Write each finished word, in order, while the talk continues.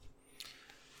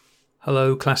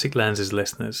Hello, Classic Lenses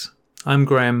listeners. I'm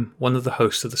Graham, one of the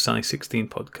hosts of the Sunny 16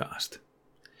 podcast.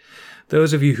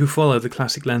 Those of you who follow the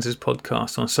Classic Lenses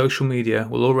podcast on social media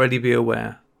will already be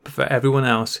aware, but for everyone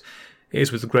else, it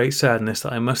is with great sadness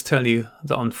that I must tell you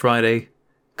that on Friday,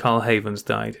 Carl Havens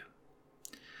died.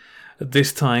 At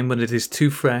this time, when it is too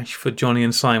fresh for Johnny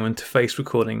and Simon to face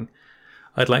recording,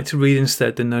 I'd like to read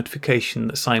instead the notification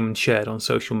that Simon shared on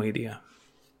social media.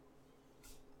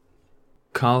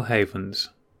 Carl Havens,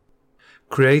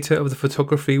 creator of the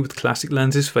Photography with Classic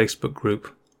Lenses Facebook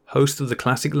group, host of the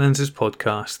Classic Lenses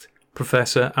podcast,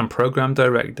 professor and program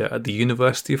director at the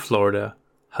University of Florida,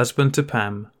 husband to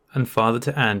Pam, and father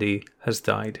to Andy, has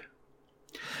died.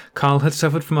 Carl had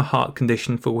suffered from a heart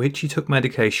condition for which he took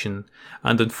medication,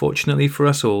 and unfortunately for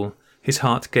us all, his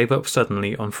heart gave up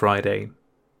suddenly on Friday.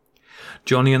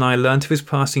 Johnny and I learnt of his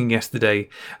passing yesterday,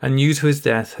 and news of his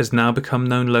death has now become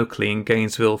known locally in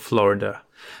Gainesville, Florida,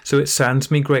 so it saddens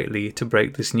me greatly to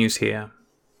break this news here.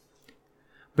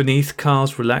 Beneath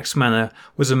Carl's relaxed manner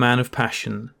was a man of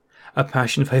passion, a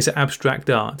passion for his abstract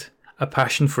art, a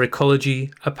passion for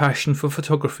ecology, a passion for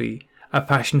photography, a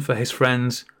passion for his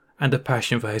friends, and a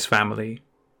passion for his family.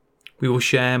 We will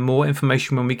share more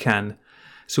information when we can,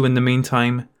 so in the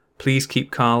meantime, please keep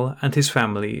Carl and his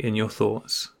family in your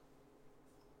thoughts.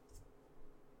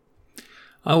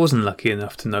 I wasn't lucky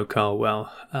enough to know Carl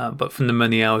well, but from the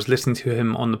many hours listening to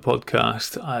him on the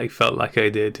podcast, I felt like I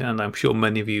did, and I'm sure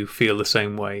many of you feel the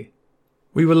same way.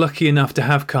 We were lucky enough to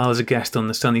have Carl as a guest on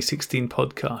the Sunny 16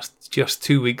 podcast just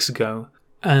 2 weeks ago,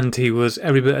 and he was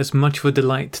every bit as much of a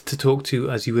delight to talk to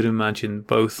as you would imagine,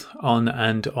 both on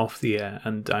and off the air,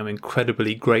 and I'm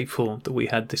incredibly grateful that we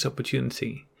had this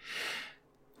opportunity.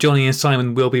 Johnny and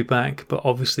Simon will be back, but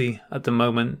obviously at the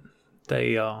moment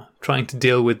they are trying to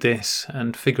deal with this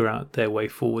and figure out their way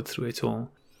forward through it all.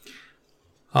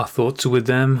 Our thoughts are with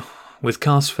them, with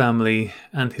Carl's family,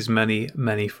 and his many,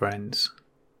 many friends.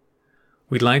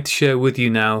 We'd like to share with you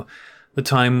now the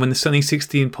time when the Sunny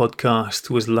 16 podcast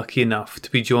was lucky enough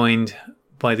to be joined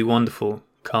by the wonderful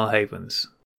Carl Havens.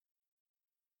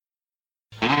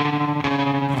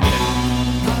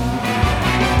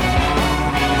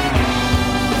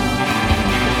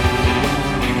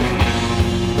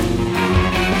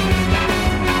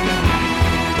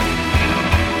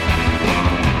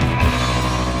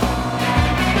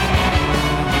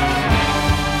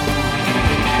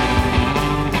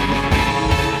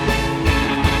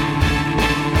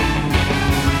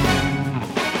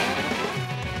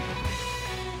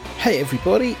 Hey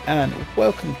everybody, and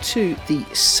welcome to the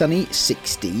Sunny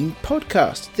 16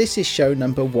 podcast. This is show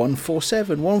number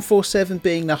 147. 147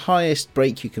 being the highest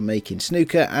break you can make in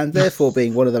snooker, and therefore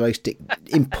being one of the most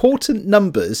important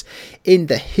numbers in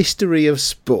the history of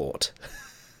sport.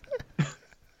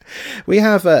 We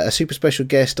have a super special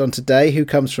guest on today who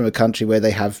comes from a country where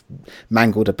they have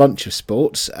mangled a bunch of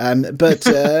sports. But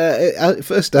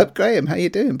first up, Graham, how you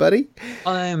doing, buddy?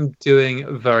 I'm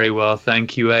doing very well,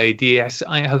 thank you, Aid. Yes,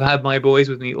 I have had my boys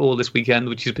with me all this weekend,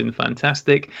 which has been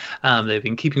fantastic. They've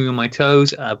been keeping me on my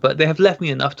toes, but they have left me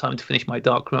enough time to finish my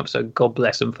darkroom up, so God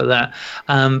bless them for that.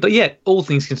 But yeah, all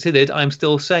things considered, I'm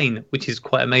still sane, which is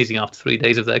quite amazing after 3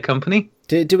 days of their company.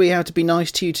 Do we have to be nice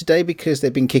to you today because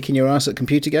they've been kicking your ass at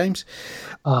computer games?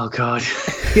 Oh, God.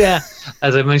 Yeah.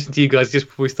 As I mentioned to you guys just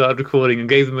before we started recording, I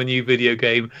gave them a new video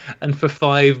game, and for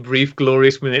 5 brief,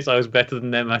 glorious minutes, I was better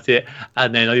than them at it,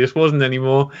 and then I just wasn't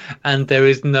anymore, and there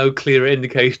is no clearer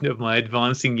indication of my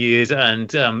advancing years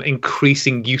and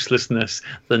increasing uselessness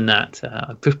than that.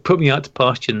 Put me out to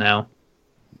pasture now.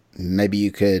 Maybe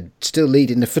you could still lead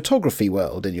in the photography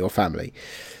world in your family.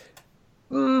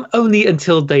 Only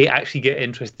until they actually get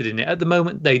interested in it. At the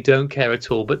moment, they don't care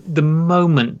at all. But the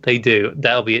moment they do,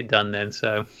 that'll be it done then.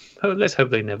 So let's hope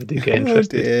they never do get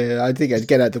interested. Oh dear. I think I'd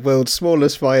get out the world's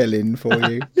smallest violin for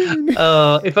you.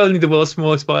 If only the world's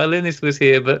smallest violinist was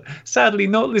here. But sadly,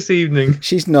 not this evening.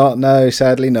 She's not. No,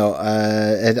 sadly not.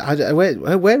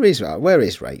 Where is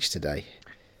Rach today?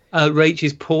 Rach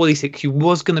is poorly sick. She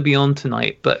was going to be on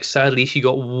tonight, but sadly she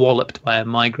got walloped by a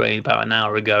migraine about an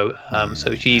hour ago.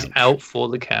 So she's out for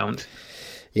the count.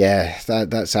 Yeah,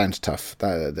 that sounds tough.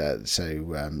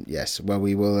 Yes. Well,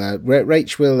 we will.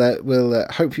 Rach will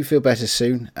hope you feel better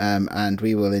soon, and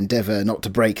we will endeavour not to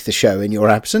break the show in your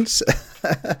absence.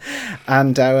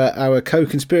 And our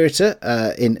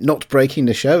co-conspirator in not breaking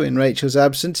the show in Rachel's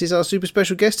absence is our super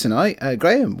special guest tonight,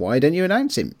 Graham. Why don't you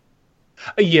announce him?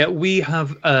 Yeah, we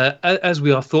have, as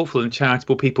we are thoughtful and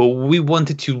charitable people, we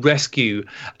wanted to rescue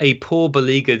a poor,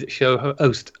 beleaguered show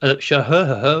host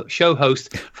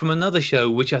from another show,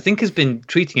 which I think has been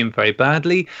treating him very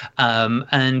badly.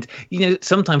 And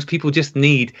sometimes people just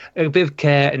need a bit of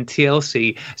care and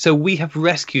TLC. So we have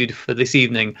rescued for this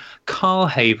evening Carl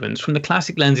Havens from the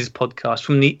Classic Lenses podcast,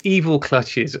 from the evil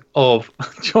clutches of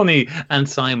Johnny and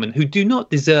Simon, who do not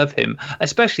deserve him,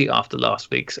 especially after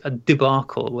last week's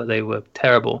debacle where they were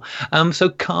terrible. So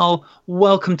Carl,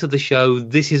 welcome to the show.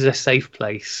 This is a safe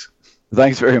place.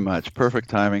 Thanks very much. Perfect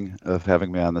timing of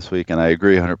having me on this week, and I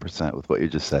agree 100% with what you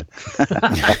just said.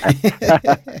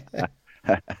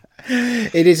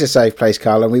 It is a safe place,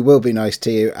 Carl, and we will be nice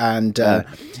to you. And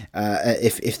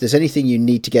if there's anything you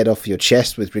need to get off your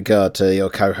chest with regard to your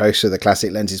co-host of the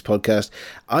Classic Lenses podcast,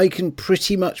 I can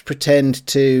pretty much pretend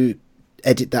to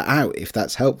edit that out if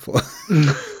that's helpful.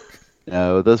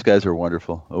 No, those guys are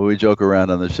wonderful. We joke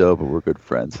around on the show, but we're good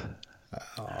friends.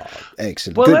 Oh,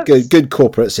 excellent. Well, good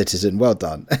corporate citizen. Well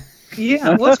done. Yeah,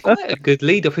 well, that's quite a good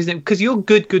lead off, isn't it? Because your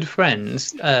good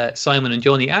friends, Simon and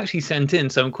Johnny, actually sent in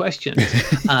some questions,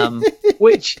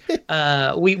 which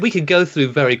we could go through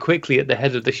very quickly at the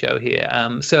head of the show here.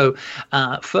 So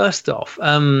first off,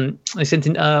 I sent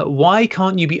in, why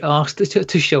can't you be asked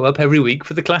to show up every week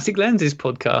for the Classic Lenses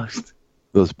podcast?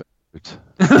 Those bastards.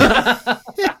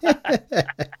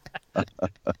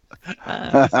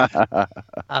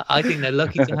 I think they're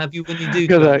lucky to have you when you do.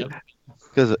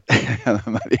 Because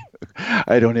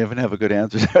I don't even have a good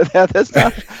answer to that. That's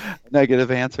not a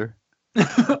negative answer.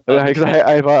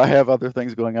 I have other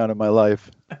things going on in my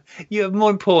life. You have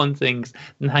more important things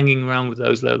than hanging around with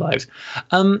those low lives.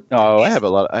 No, I have a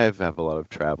lot of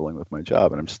traveling with my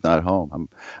job, and I'm just not home.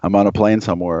 I'm on a plane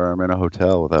somewhere, or I'm in a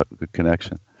hotel without a good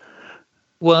connection.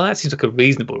 Well, that seems like a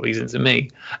reasonable reason to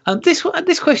me.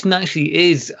 This question actually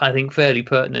is, I think, fairly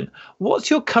pertinent.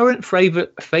 What's your current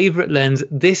favorite lens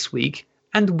this week,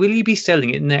 and will you be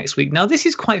selling it next week? Now, this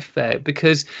is quite fair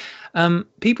because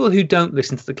people who don't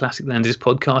listen to the Classic Lenses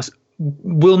podcast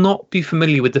will not be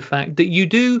familiar with the fact that you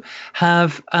do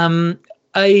have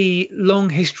a long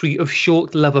history of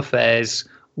short love affairs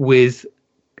with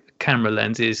camera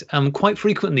lenses. Quite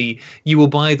frequently, you will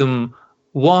buy them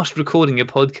whilst recording a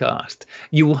podcast.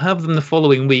 You will have them the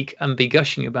following week and be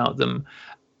gushing about them,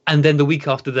 and then the week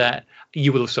after that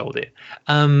you will have sold it.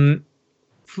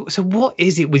 So what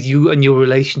is it with you and your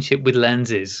relationship with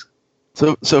lenses?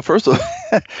 So first of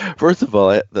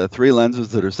all, the three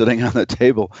lenses that are sitting on the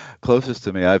table closest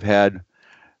to me I've had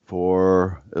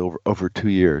for over 2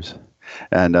 years,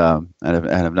 and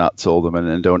have not sold them,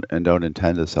 and don't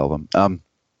intend to sell them.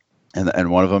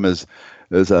 And one of them is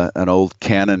an old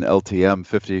Canon LTM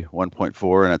 50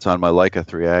 1.4, and it's on my Leica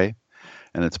 3A,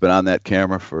 and it's been on that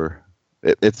camera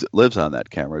it lives on that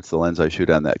camera. It's the lens I shoot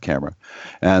on that camera.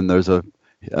 And there's a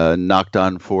knocked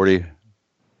on 40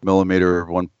 millimeter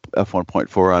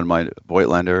f1.4 on my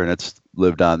Voigtlander, and it's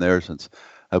lived on there since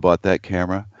I bought that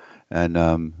camera. And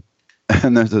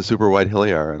there's a super wide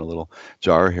Hilliard in a little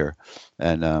jar here.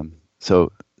 And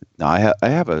so now I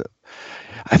have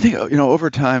I think, over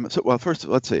time. So, well, first,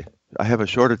 let's see. I have a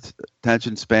short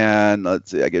attention span.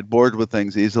 Let's see. I get bored with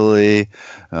things easily.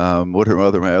 What are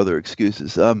my other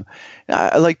excuses? I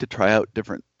like to try out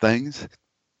different things.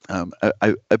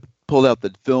 I pulled out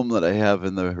the film that I have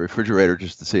in the refrigerator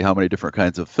just to see how many different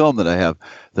kinds of film that I have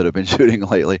that I've been shooting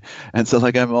lately. And so,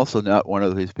 I'm also not one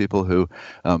of these people who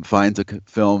finds a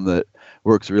film that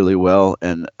works really well,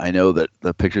 and I know that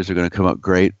the pictures are going to come up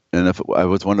great. And if I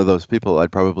was one of those people,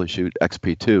 I'd probably shoot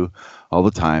XP2 all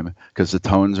the time because the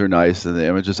tones are nice and the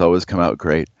images always come out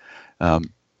great.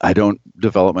 I don't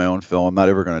develop my own film. I'm not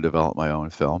ever going to develop my own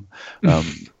film.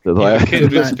 Good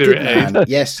man.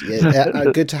 Yes,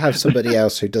 good to have somebody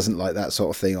else who doesn't like that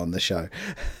sort of thing on the show.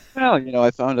 Well,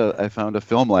 I found a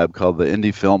film lab called the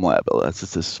Indie Film Lab. That's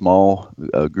just a small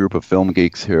group of film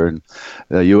geeks here in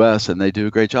the U.S., and they do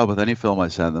a great job with any film I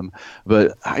send them.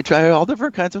 But I try all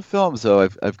different kinds of films. So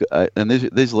and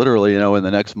these literally, in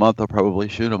the next month I'll probably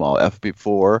shoot them all.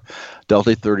 FP4,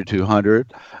 Delta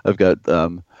 3200. I've got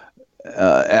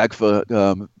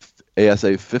AGFA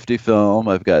ASA 50 film.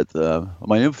 I've got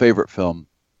my new favorite film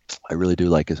I really do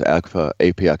like is AGFA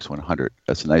APX 100.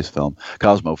 That's a nice film.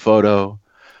 Cosmo Photo.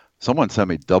 Someone sent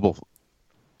me double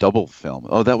film.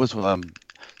 Oh, that was so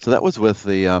that was with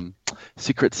the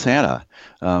Secret Santa.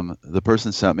 The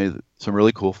person sent me some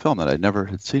really cool film that I never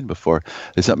had seen before.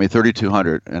 They sent me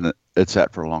 3200, and it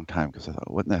sat for a long time because I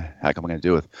thought, what in the heck am I going to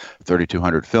do with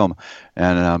 3200 film?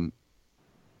 And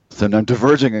so I'm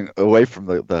diverging away from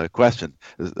the question.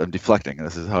 I'm deflecting.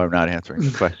 This is how I'm not answering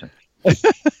the question.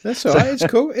 That's all right. It's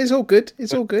cool. It's all good.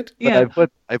 It's all good. Yeah.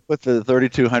 I put the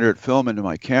 3200 film into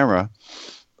my camera,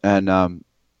 and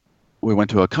we went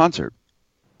to a concert.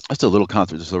 Just a little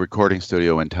concert, just a recording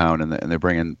studio in town, and they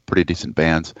bring in pretty decent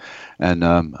bands. And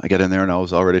I get in there, and I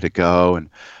was all ready to go, and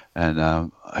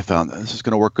I found this is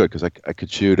going to work good because I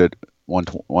could shoot at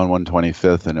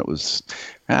 1/125th, and it was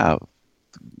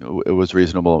it was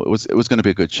reasonable. It was going to be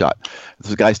a good shot.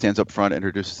 This guy stands up front,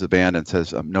 introduces the band, and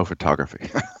says, "No photography."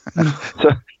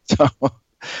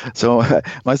 So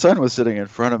my son was sitting in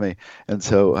front of me, and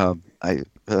so I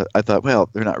thought, well,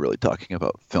 they're not really talking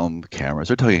about film cameras.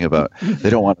 They're talking about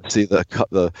they don't want to see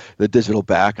the digital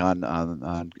back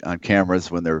on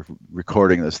cameras when they're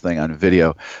recording this thing on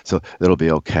video, so it'll be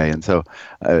okay. And so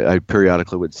I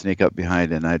periodically would sneak up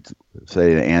behind and I'd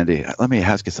say to Andy, "Let me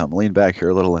ask you something. Lean back here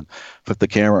a little and put the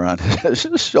camera on his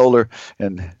shoulder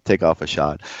and take off a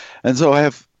shot." And so I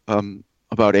have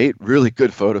about 8 really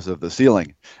good photos of the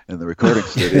ceiling in the recording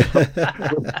studio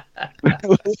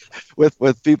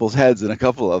with people's heads in a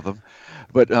couple of them.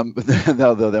 But then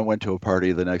went to a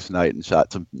party the next night and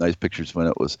shot some nice pictures when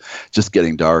it was just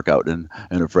getting dark out in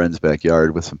a friend's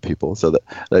backyard with some people. So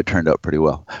that turned out pretty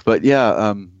well. But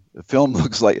yeah, film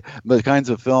looks like the kinds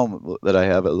of film that I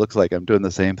have. It looks like I'm doing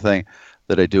the same thing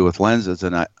that I do with lenses,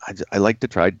 and I like to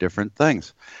try different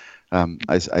things.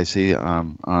 I see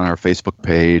on our Facebook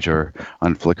page or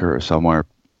on Flickr or somewhere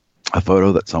a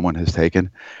photo that someone has taken,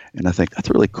 and I think that's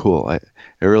really cool. I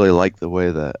really like the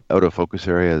way the autofocus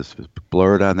area is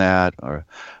blurred on that, or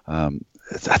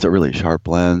that's a really sharp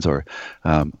lens, or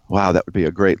wow, that would be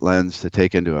a great lens to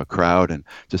take into a crowd and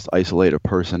just isolate a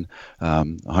person,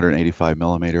 185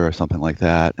 millimeter or something like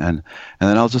that, and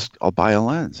then I'll buy a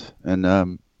lens, and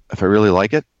if I really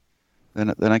like it,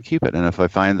 then I keep it. And if I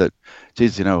find that,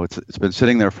 geez, it's been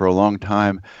sitting there for a long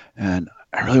time, and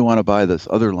I really want to buy this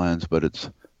other lens, but it's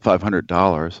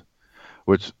 $500,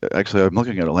 which actually I'm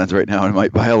looking at a lens right now, and I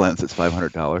might buy a lens that's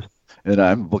 $500. And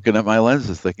I'm looking at my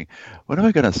lenses thinking, what am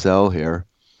I going to sell here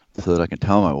so that I can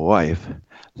tell my wife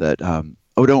that,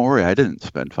 oh, don't worry, I didn't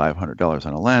spend $500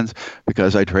 on a lens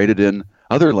because I traded in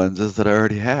other lenses that I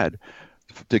already had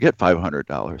to get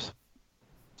 $500.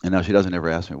 And now she doesn't ever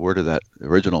ask me where did that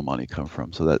original money come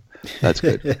from, so that's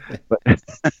good. But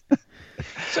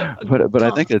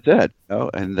I think it's it.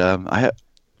 And I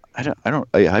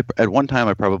at one time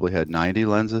I probably had 90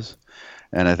 lenses,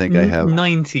 and I think I have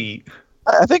 90.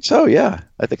 I think so. Yeah,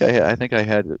 I think I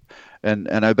had, and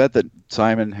I bet that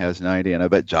Simon has 90, and I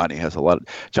bet Johnny has a lot.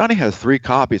 Johnny has 3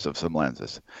 copies of some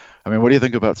lenses. I mean, what do you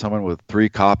think about someone with 3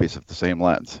 copies of the same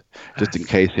lens, just in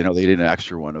case they need an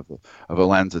extra one of a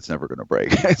lens that's never going to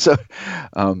break? So,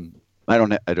 I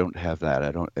don't have that.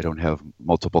 I don't have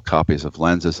multiple copies of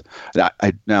lenses.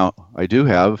 Now I do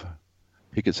have.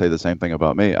 He could say the same thing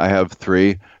about me. I have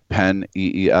 3 Pen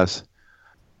EES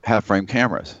half-frame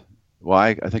cameras.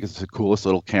 Why? I think it's the coolest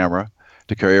little camera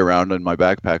to carry around in my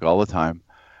backpack all the time,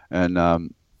 and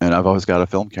I've always got a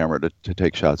film camera to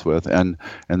take shots with, and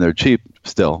they're cheap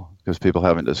still because people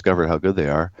haven't discovered how good they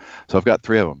are. So I've got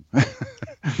 3 of them.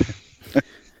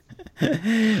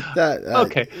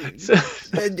 Okay. So,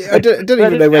 I don't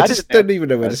even know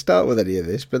where to start with any of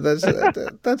this, but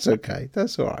that's okay.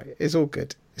 That's all right. It's all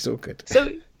good. It's all good.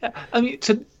 So I mean,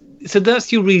 so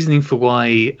that's your reasoning for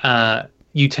why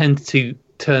you tend to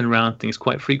turn around things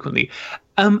quite frequently.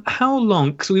 How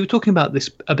long? Because we were talking about this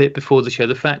a bit before the show.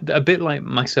 The fact that a bit like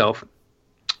myself,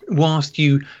 whilst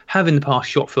you have in the past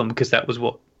shot film because that was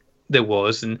what there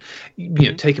was, and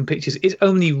taking pictures, it's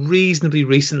only reasonably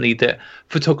recently that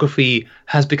photography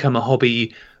has become a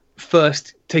hobby.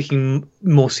 First taking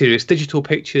more serious digital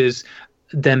pictures,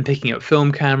 then picking up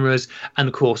film cameras, and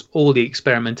of course all the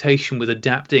experimentation with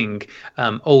adapting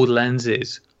old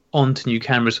lenses onto new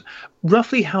cameras.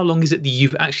 Roughly how long is it that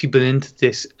you've actually been into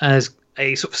this as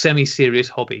a sort of semi-serious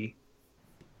hobby?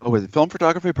 Oh, with film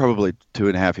photography, probably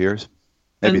 2.5 years,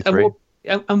 maybe 3.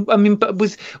 I mean, but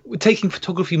with taking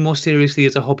photography more seriously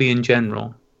as a hobby in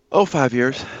general? Oh, 5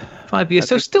 years. 5 years.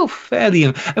 So still fairly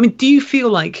young. I mean, do you feel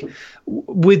like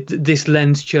with this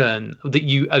lens churn that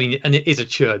and it is a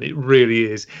churn, it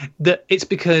really is, that it's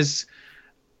because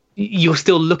you're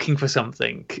still looking for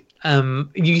something?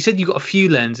 You said you got a few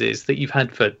lenses that you've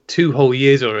had for 2 whole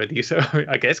years already, so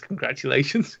I guess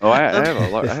congratulations. Oh, I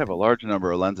have a large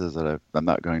number of lenses that I'm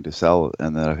not going to sell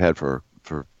and that I've had for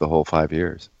the whole 5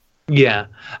 years. Yeah,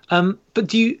 but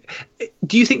do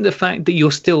you think the fact that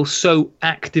you're still so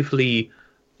actively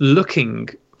looking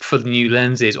for the new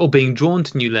lenses or being drawn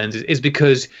to new lenses is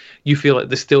because you feel like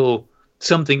there's still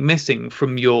something missing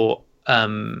from your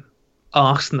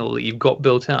arsenal that you've got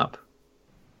built up?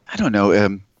 I don't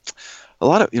know. a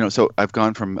lot of, so I've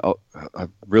gone from a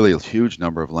really huge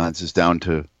number of lenses down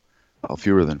to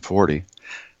fewer than 40,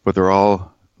 but they're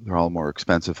all more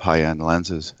expensive, high-end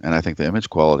lenses, and I think the image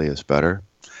quality is better.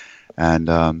 And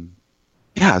so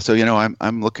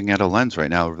I'm looking at a lens right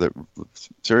now that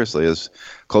seriously is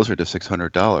closer to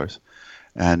 $600,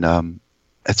 and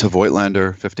it's a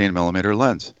Voigtlander 15 millimeter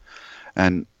lens,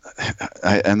 and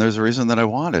there's a reason that I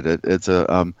wanted it. It's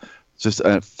just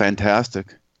a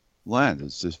fantastic lens.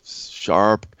 It's just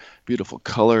sharp, beautiful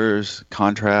colors,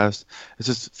 contrast. It's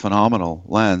just a phenomenal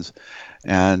lens,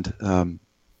 and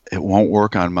it won't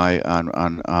work on my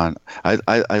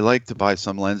I like to buy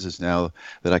some lenses now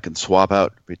that I can swap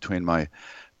out between my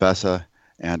Bessa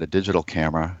and a digital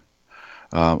camera,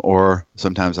 or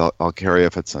sometimes I'll carry,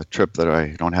 if it's a trip that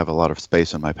I don't have a lot of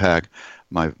space in my pack,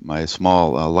 my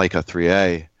small Leica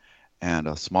 3A and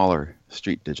a smaller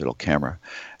street digital camera.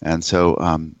 And so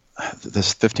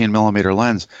this 15 millimeter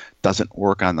lens doesn't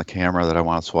work on the camera that I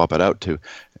want to swap it out to,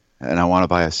 and I want to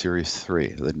buy a Series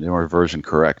 3. The newer version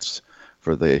corrects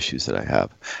for the issues that I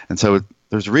have. And so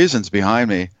there's reasons behind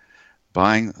me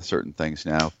buying certain things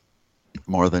now,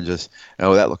 more than just,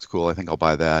 oh, that looks cool, I think I'll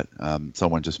buy that.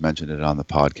 Someone just mentioned it on the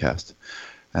podcast.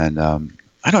 And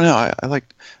I don't know, I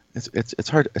like, it's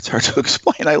hard to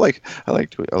explain. I like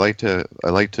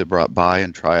to buy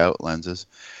and try out lenses,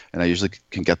 and I usually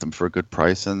can get them for a good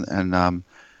price, and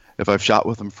if I've shot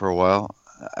with them for a while,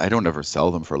 I don't ever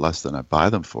sell them for less than I buy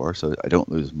them for, so I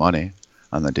don't lose money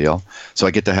on the deal. So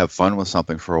I get to have fun with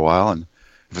something for a while, and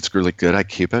if it's really good, I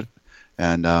keep it.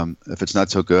 And if it's not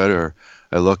so good, or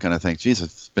I look and I think, geez,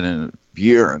 it's been a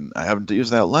year and I haven't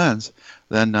used that lens,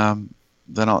 then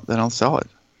I'll sell it,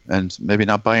 and maybe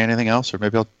not buy anything else, or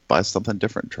maybe I'll buy something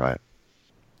different and try it.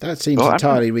 That seems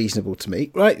entirely reasonable to me,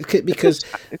 right? Because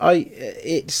we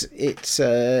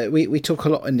talk a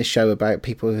lot in the show about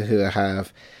people who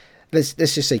have, let's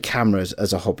just say, cameras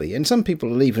as a hobby, and some people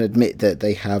will even admit that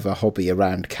they have a hobby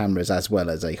around cameras as well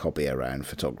as a hobby around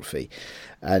photography,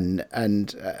 and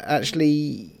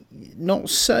actually not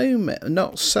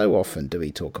so often do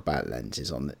we talk about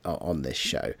lenses on this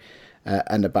show,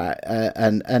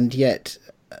 and yet.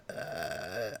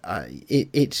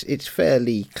 It's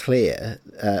fairly clear,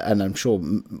 and I'm sure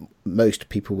most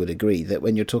people would agree, that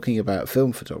when you're talking about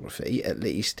film photography, at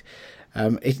least,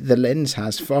 the lens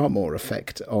has far more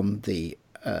effect on the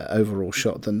overall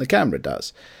shot than the camera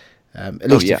does. At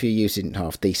least if you're using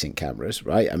half decent cameras,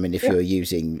 right? I mean, if you're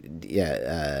using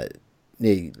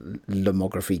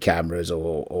lomography cameras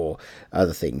or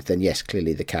other things, then yes,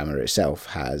 clearly the camera itself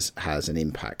has an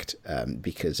impact,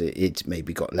 because it's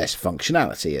maybe got less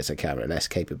functionality as a camera, less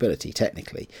capability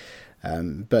technically.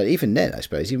 But even then, I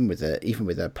suppose, even with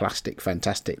a plastic,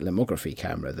 fantastic lomography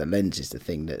camera, the lens is the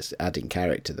thing that's adding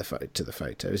character to the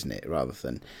photo, isn't it, rather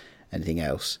than anything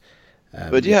else.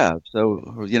 So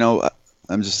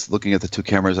I'm just looking at the two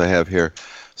cameras I have here.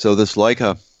 So this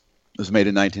Leica was made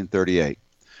in 1938.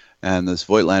 And this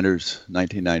Voigtlander's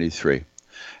 1993.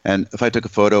 And if I took a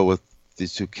photo with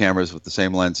these two cameras with the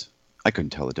same lens, I couldn't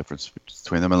tell the difference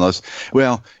between them unless,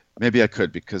 well, maybe I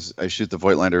could, because I shoot the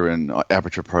Voigtlander in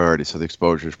aperture priority, so the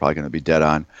exposure is probably going to be dead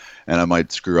on, and I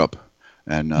might screw up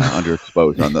and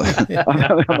underexpose on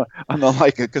the on the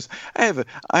Leica, because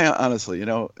I honestly,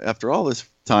 after all this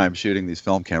time shooting these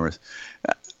film cameras,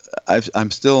 I'm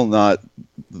still not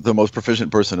the most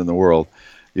proficient person in the world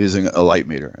using a light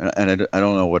meter, and I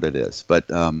don't know what it is, but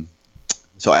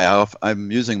so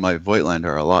I'm using my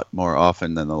Voigtlander a lot more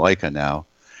often than the Leica now,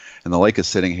 and the Leica's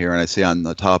sitting here, and I see on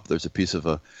the top there's a piece of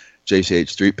a JCH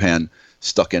Street Pan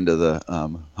stuck into the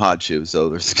hot shoe, so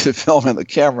there's film in the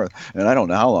camera, and I don't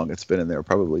know how long it's been in there,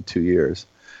 probably 2 years,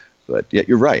 but yeah,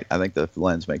 you're right. I think the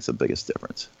lens makes the biggest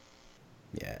difference.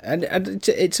 Yeah, and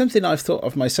it's something I've thought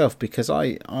of myself, because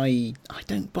I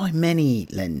don't buy many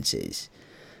lenses.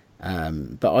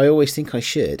 But I always think I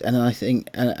should, and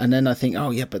then I think,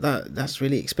 oh yeah, but that's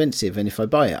really expensive, and if I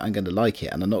buy it, I'm going to like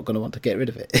it, and I'm not going to want to get rid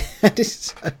of it.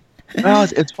 Well,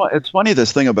 it's funny,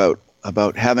 this thing about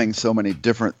having so many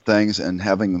different things and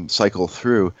having them cycle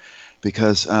through,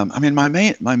 because I mean, my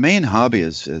main hobby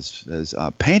is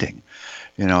painting.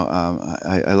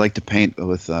 I like to paint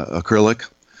with acrylic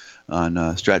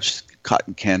on stretched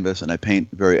cotton canvas, and I paint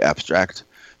very abstract,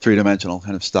 three-dimensional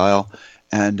kind of style,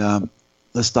 and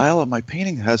the style of my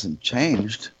painting hasn't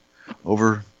changed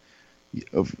over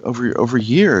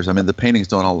years. I mean, the paintings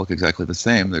don't all look exactly the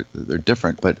same; they're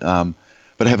different. But I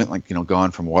haven't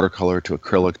gone from watercolor to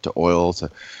acrylic to oil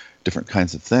to different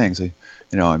kinds of things.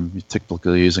 I'm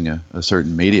typically using a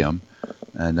certain medium,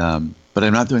 and but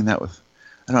I'm not doing that with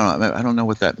I don't know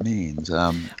what that means.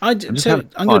 I'm going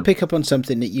to pick up on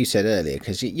something that you said earlier,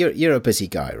 because you're a busy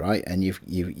guy, right? And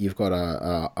you've got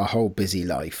a whole busy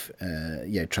life,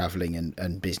 traveling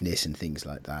and business and things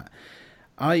like that.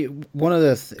 One of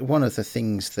the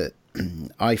things that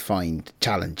I find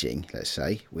challenging, let's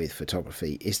say, with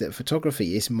photography is that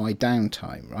photography is my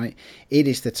downtime, right? It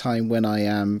is the time when I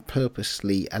am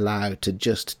purposely allowed to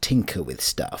just tinker with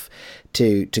stuff,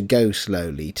 to go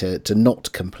slowly, to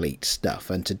not complete stuff,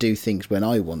 and to do things when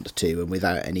I want to and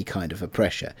without any kind of a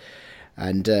pressure.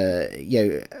 And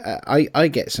I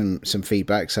get some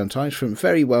feedback sometimes from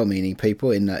very well-meaning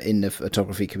people in the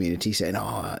photography community saying,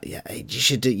 "Oh, yeah,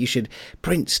 you should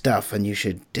print stuff, and you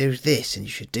should do this, and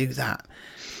you should do that."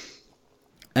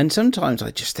 And sometimes I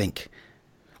just think,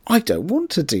 I don't want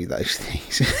to do those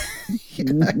things.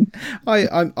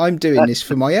 I'm doing this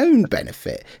for my own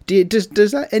benefit.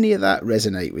 Does any of that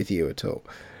resonate with you at all?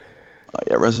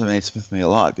 It resonates with me a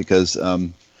lot because.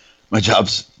 My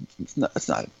job's it's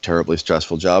not a terribly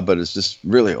stressful job, but it's just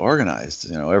really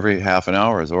organized. Every half an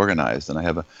hour is organized, and I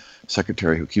have a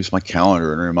secretary who keeps my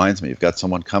calendar and reminds me you've got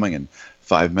someone coming in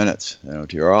 5 minutes,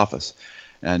 to your office.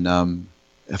 And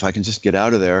if I can just get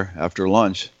out of there after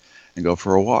lunch and go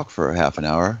for a walk for a half an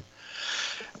hour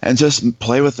and just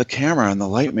play with the camera and the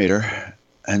light meter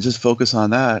and just focus on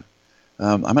that,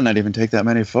 I might not even take that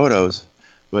many photos,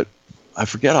 but I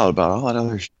forget all about all that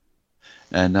other shit.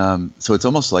 And so it's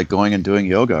almost like going and doing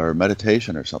yoga or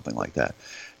meditation or something like that.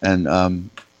 And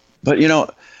but it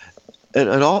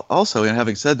also,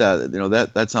 having said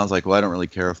that, that sounds like, well, I don't really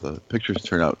care if the pictures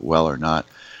turn out well or not.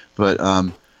 But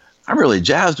I'm really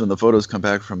jazzed when the photos come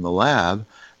back from the lab.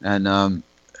 And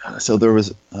so there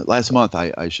was last month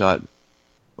I shot.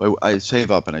 I save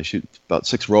up and I shoot about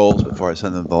 6 rolls before I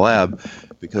send them to the lab,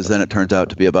 because then it turns out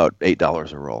to be about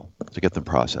 $8 a roll to get them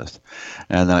processed,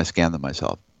 and then I scan them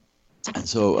myself. And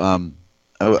so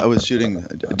I was shooting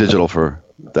digital for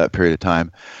that period of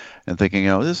time and thinking,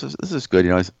 this is good.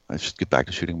 I should get back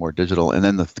to shooting more digital. And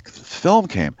then the film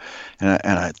came, and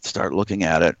I start looking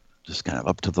at it, just kind of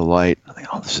up to the light. I think,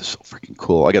 this is so freaking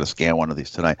cool. I got to scan one of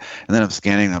these tonight. And then I'm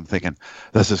scanning them, thinking,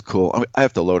 this is cool. I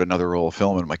have to load another roll of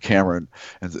film in my camera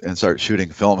and start shooting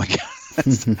film again.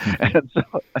 And so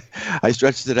I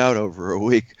stretched it out over a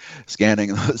week,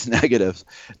 scanning those negatives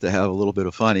to have a little bit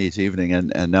of fun each evening.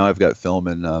 And now I've got film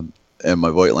in my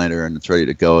Voigtlander, and it's ready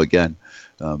to go again,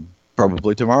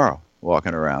 probably tomorrow,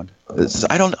 walking around. It's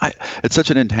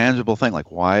such an intangible thing. Like,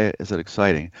 why is it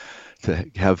exciting to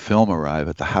have film arrive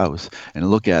at the house and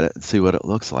look at it and see what it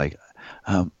looks like?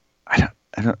 I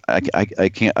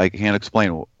can't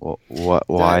explain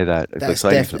why that's exciting. That's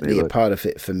definitely a part of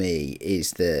it for me.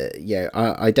 Is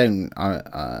I don't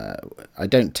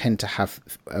tend to have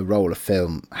a roll of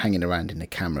film hanging around in the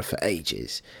camera for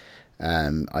ages.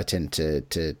 I tend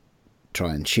to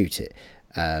try and shoot it.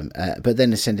 But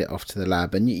then I send it off to the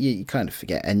lab, and you kind of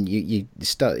forget, and you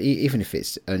start, even if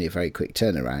it's only a very quick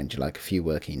turnaround, like a few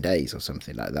working days or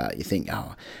something like that, you think,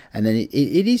 and then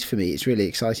it is, for me, it's really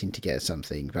exciting to get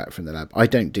something back from the lab. I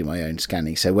don't do my own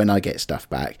scanning, so when I get stuff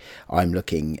back, I'm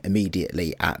looking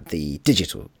immediately at the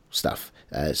digital stuff,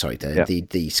 the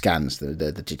scans,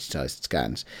 the digitized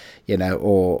scans,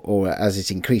 or as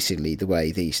it's increasingly the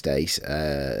way these days,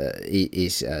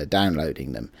 is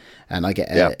downloading them. And I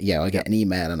get I get an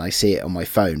email and I see it on my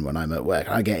phone when I'm at work.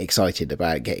 I get excited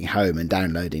about getting home and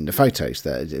downloading the photos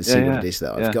what it is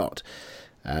that I've got.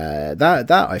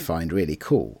 That I find really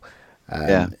cool.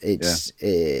 It's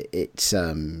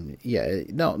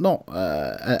not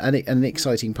an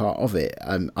exciting part of it.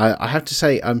 I have to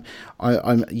say,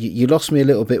 you lost me a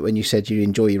little bit when you said you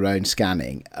enjoy your own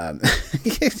scanning.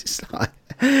 It's like,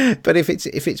 but if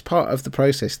it's part of the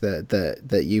process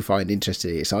that you find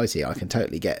interesting and exciting, I can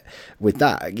totally get with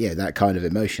that. That kind of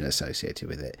emotion associated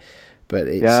with it. But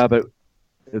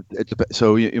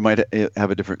so you might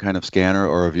have a different kind of scanner,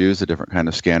 or have used a different kind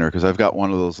of scanner, because I've got one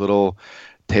of those little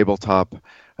tabletop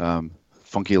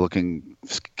funky looking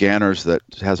scanners that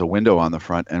has a window on the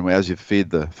front, and as you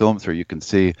feed the film through, you can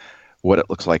see what it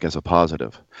looks like as a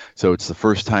positive. So it's the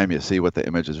first time you see what the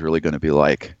image is really going to be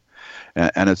like,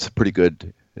 and it's a pretty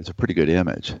good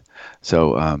image.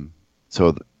 So I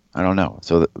don't know,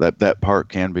 so that part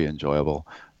can be enjoyable,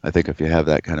 I think, if you have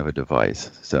that kind of a device.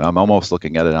 So I'm almost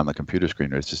looking at it on the computer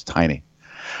screen, it's just tiny.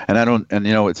 And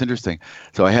it's interesting.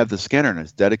 So I have the scanner, and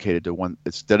it's dedicated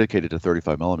to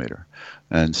 35 millimeter.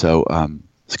 And so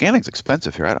scanning's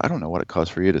expensive here. I don't know what it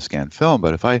costs for you to scan film,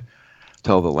 but if I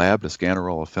tell the lab to scan a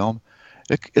roll of film,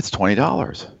 it's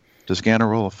 $20 to scan a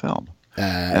roll of film.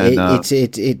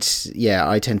 It's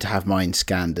I tend to have mine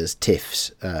scanned as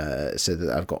TIFFs, so that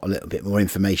I've got a little bit more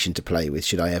information to play with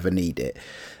should I ever need it.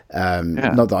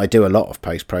 Not that I do a lot of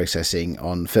post processing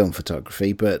on film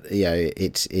photography, but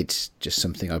it's just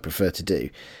something I prefer to do.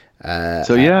 I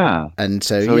mean,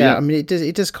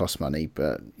 it does cost money,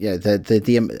 but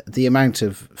the amount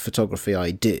of photography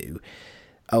I do,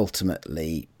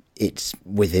 ultimately, it's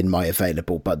within my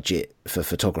available budget for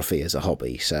photography as a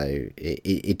hobby. So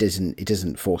it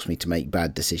doesn't force me to make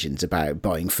bad decisions about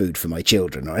buying food for my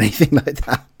children or anything like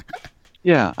that.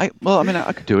 Yeah, I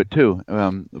could do it too.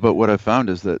 But what I've found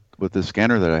is that with the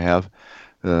scanner that I have,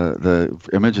 the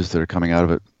images that are coming out of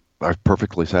it are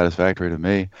perfectly satisfactory to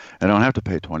me. I don't have to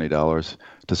pay $20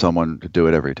 to someone to do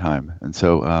it every time. And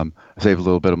so I save a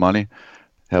little bit of money,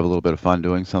 have a little bit of fun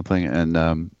doing something, and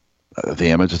the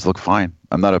images look fine.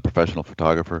 I'm not a professional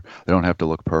photographer. They don't have to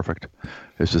look perfect.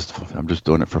 It's just, I'm just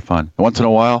doing it for fun. Once in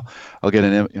a while, I'll get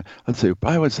an image.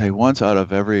 I would say once out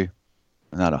of every,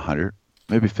 not 100,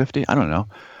 maybe 50, I don't know.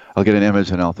 I'll get an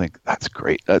image and I'll think, that's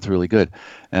great, that's really good.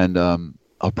 And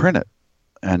I'll print it.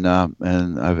 And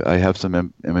I have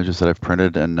some images that I've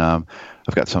printed, and I've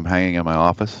got some hanging in my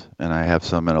office, and I have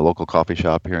some in a local coffee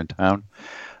shop here in town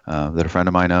that a friend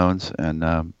of mine owns, and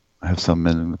I have some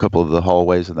in a couple of the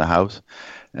hallways in the house.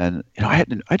 And I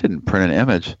didn't print an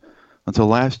image until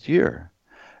last year,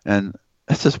 and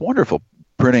it's just wonderful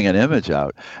printing an image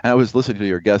out. And I was listening to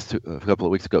your guest a couple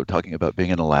of weeks ago talking about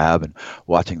being in a lab and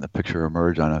watching the picture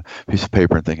emerge on a piece of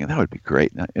paper and thinking that would be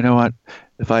great. Now, you know what?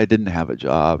 If I didn't have a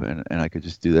job and I could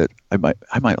just do that, I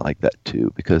might like that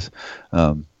too, because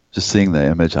just seeing the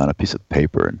image on a piece of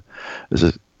paper and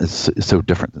it's so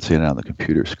different than seeing it on the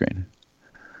computer screen.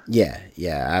 Yeah,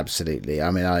 absolutely.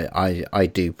 I mean, I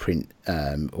do print,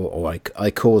 or I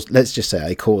cause, let's just say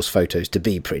I cause photos to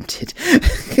be printed.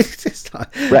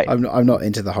 Right. I'm not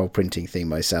into the whole printing thing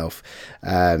myself,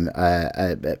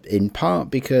 in part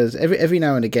because every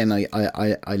now and again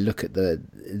I look at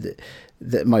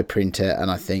my printer and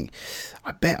I think,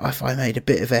 I bet if I made a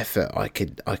bit of effort, I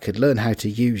could learn how to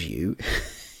use you.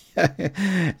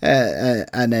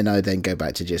 And then I go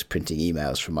back to just printing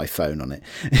emails from my phone on it.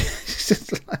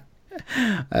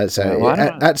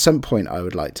 At some point I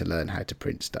would like to learn how to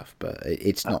print stuff, but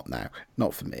it's not now,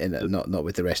 not for me, and not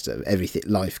with the rest of everything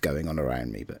life going on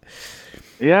around me. But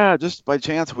yeah, just by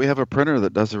chance we have a printer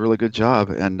that does a really good job,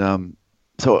 and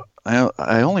so I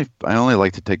only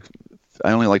like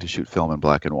to shoot film in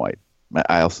black and white.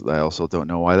 I also don't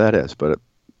know why that is, but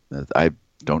I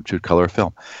don't shoot color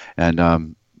film,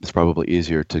 and it's probably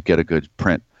easier to get a good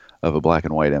print of a black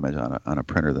and white image on a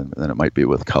printer than it might be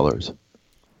with colors.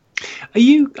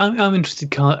 I'm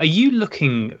interested, Carl, are you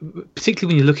looking,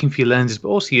 particularly when you're looking for your lenses, but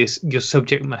also your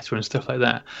subject matter and stuff like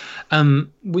that,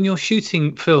 when you're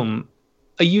shooting film,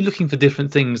 are you looking for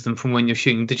different things than from when you're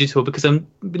shooting digital? Because I've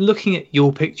been looking at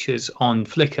your pictures on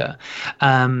Flickr,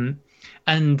 and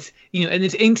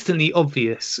it's instantly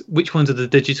obvious which ones are the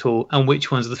digital and which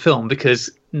ones are the film, because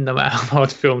no matter how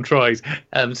hard film tries,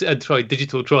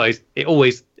 digital tries, it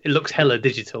looks hella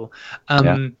digital.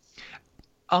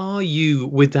 Are you,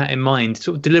 with that in mind,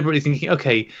 sort of deliberately thinking,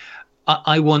 okay,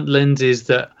 I want lenses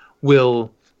that will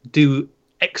do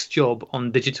X job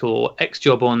on digital or X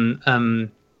job on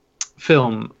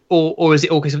film, or is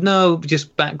it all case of no,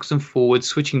 just backwards and forwards,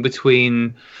 switching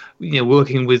between,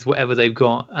 working with whatever they've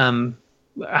got?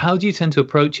 How do you tend to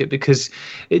approach it? Because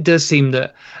it does seem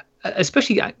that,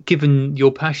 especially given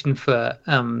your passion for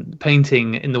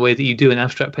painting in the way that you do in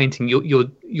abstract painting,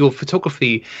 your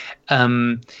photography,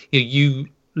 you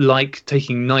like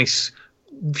taking nice,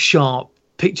 sharp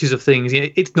pictures of things.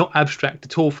 It's not abstract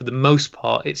at all for the most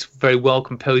part. It's very well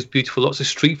composed, beautiful, lots of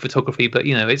street photography, but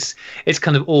it's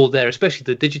kind of all there, especially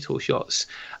the digital shots.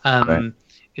 Right.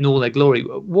 In all their glory.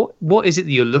 What is it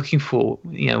that you're looking for?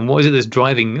 What is it that's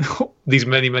driving these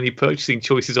many purchasing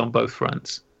choices on both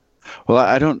fronts? Well,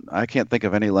 I can't think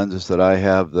of any lenses that I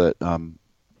have that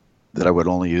I would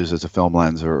only use as a film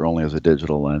lens or only as a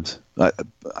digital lens.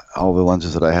 All the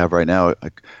lenses that I have right now,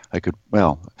 I could,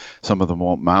 some of them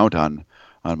won't mount on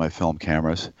my film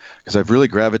cameras, because I've really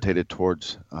gravitated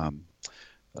towards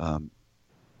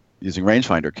using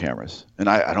rangefinder cameras, and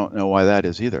I don't know why that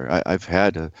is either. I've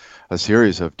had a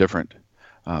series of different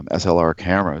SLR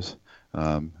cameras,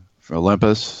 for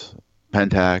Olympus,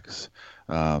 Pentax.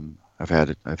 I've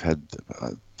had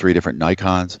 3 different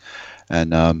Nikons,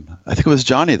 and I think it was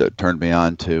Johnny that turned me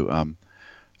on to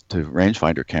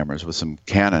rangefinder cameras with some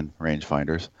Canon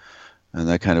rangefinders, and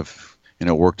that kind of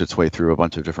worked its way through a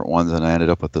bunch of different ones, and I ended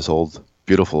up with this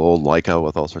beautiful old Leica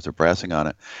with all sorts of brassing on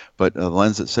it. But the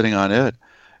lens that's sitting on it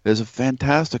is a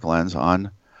fantastic lens on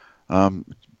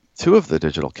two of the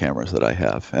digital cameras that I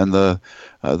have, and the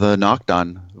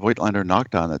Nocton Voigtlander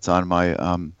Nocton that's on my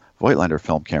Voigtlander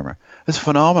film camera is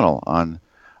phenomenal on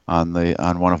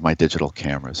one of my digital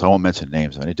cameras. I won't mention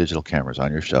names of any digital cameras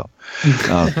on your show.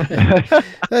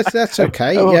 That's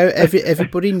okay.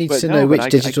 Everybody needs to know which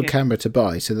digital camera to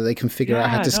buy so that they can figure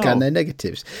out how to scan their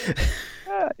negatives.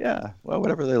 Yeah. Well,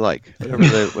 whatever they like,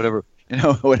 whatever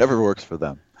works for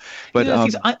them. But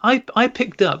I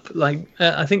picked up I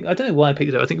don't know why I picked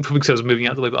it up. I think probably because I was moving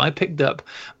out of the way. But I picked up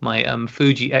my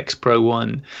Fuji X Pro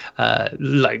 1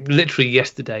 literally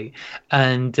yesterday,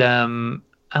 and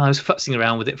I was futzing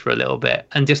around with it for a little bit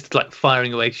and just like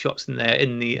firing away shots in there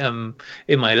in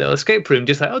my little escape room,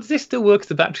 just like, oh, does this still work? Is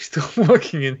the battery still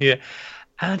working in here?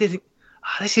 And I did think,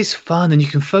 this is fun, and you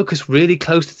can focus really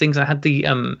close to things. I had the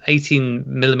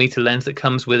 18mm lens that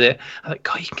comes with it. I'm like,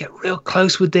 God, you can get real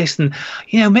close with this, and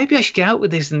maybe I should get out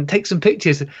with this and take some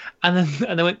pictures. And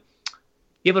I went,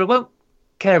 yeah, but I won't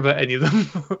care about any of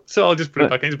them, so I'll just put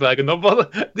it back in his bag and not bother.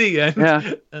 The end.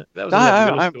 Yeah, that was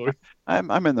a little story.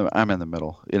 I'm in the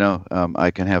middle.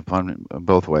 I can have fun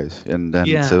both ways, and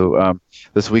yeah. So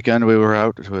this weekend we were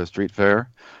out to a street fair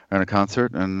and a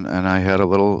concert, and I had a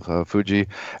little Fuji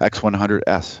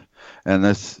X100S, and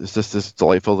this is just this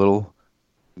delightful little,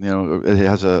 it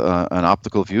has an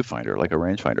optical viewfinder like a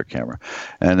rangefinder camera,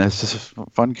 and it's just a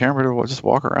fun camera to just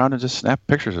walk around and just snap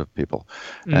pictures of people,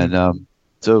 and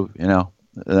so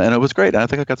and it was great, and I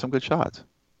think I got some good shots.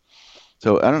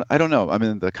 So I don't know. I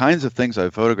mean, the kinds of things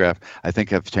I've photographed, I think,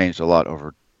 have changed a lot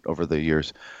over the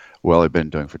years while I've been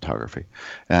doing photography,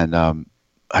 and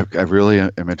I really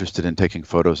am interested in taking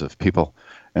photos of people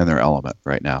in their element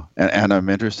right now, and I'm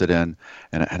interested in,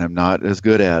 and I'm not as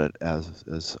good at it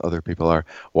as other people are,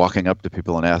 walking up to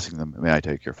people and asking them, "May I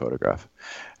take your photograph?"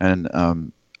 And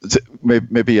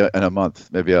maybe in a month,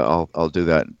 maybe I'll do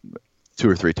that 2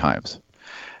 or 3 times.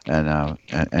 And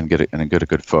get a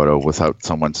good photo without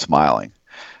someone smiling,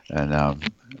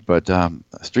 but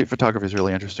street photography is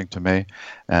really interesting to me,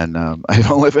 and I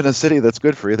don't live in a city that's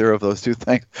good for either of those two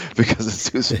things because it's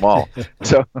too small.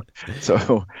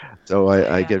 So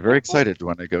I get very excited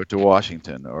when I go to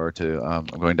Washington or I'm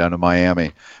going down to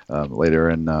Miami later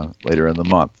in the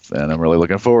month, and I'm really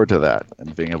looking forward to that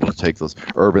and being able to take those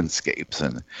urban scapes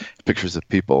and pictures of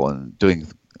people and doing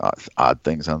odd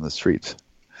things on the streets.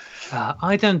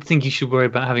 I don't think you should worry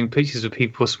about having pictures of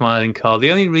people smiling, Carl. The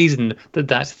only reason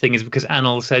that's the thing is because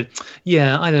Anil said,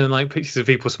 yeah, I don't like pictures of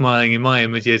people smiling in my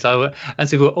images. And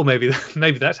so, maybe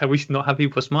that's how we should not have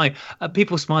people smiling.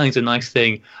 People smiling is a nice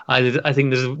thing. I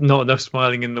think there's not enough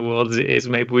smiling in the world as it is.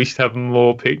 Maybe we should have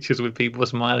more pictures with people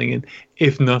smiling,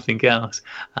 if nothing else.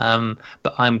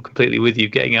 But I'm completely with you.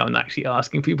 Getting out and actually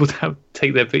asking people to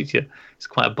take their picture is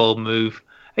quite a bold move.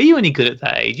 Are you any good at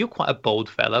that age? You're quite a bold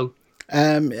fellow.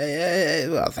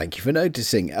 Well, thank you for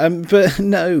noticing. But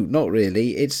no, not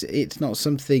really. It's not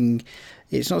something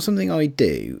I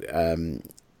do.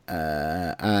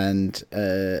 And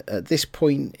at this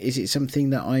point, is it something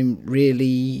that I'm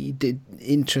really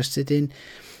interested in?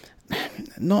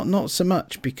 Not so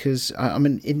much, because I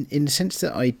mean, in the sense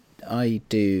that I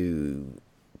do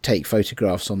take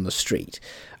photographs on the street.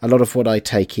 A lot of what I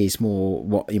take is more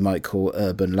what you might call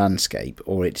urban landscape,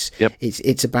 or it's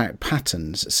about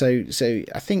patterns. So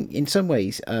I think in some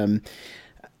ways, I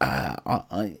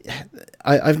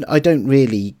don't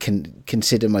really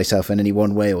consider myself in any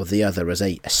one way or the other as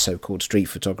a so-called street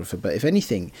photographer. But if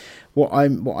anything, what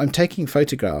I'm taking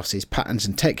photographs is patterns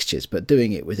and textures, but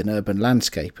doing it with an urban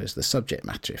landscape as the subject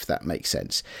matter, if that makes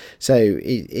sense. So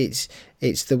it's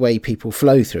the way people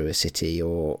flow through a city,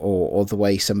 or the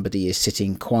way somebody is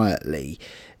sitting quietly,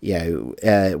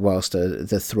 whilst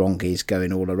the throng is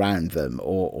going all around them,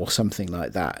 or something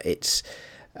like that.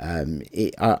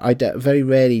 Very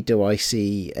rarely do I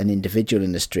see an individual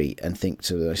in the street and think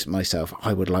to myself,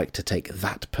 I would like to take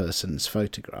that person's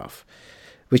photograph,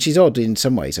 which is odd in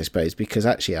some ways, I suppose, because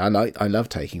actually I love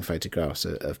taking photographs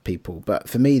of people, but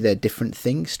for me they're different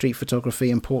things, street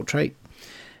photography and portrait.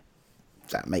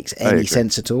 If that makes any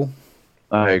sense at all.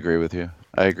 I agree with you.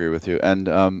 And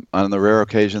on the rare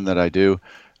occasion that I do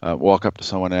walk up to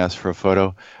someone and ask for a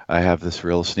photo, I have this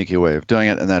real sneaky way of doing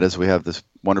it, and that is we have this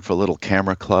wonderful little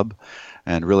camera club,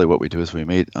 and really what we do is we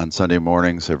meet on Sunday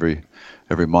mornings every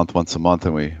month, once a month,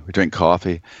 and we drink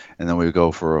coffee, and then we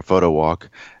go for a photo walk.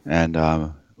 And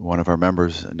one of our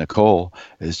members, Nicole,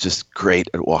 is just great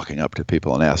at walking up to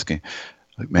people and asking,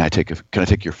 can I take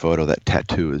your photo? That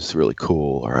tattoo is really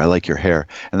cool, or I like your hair.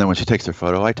 And then when she takes their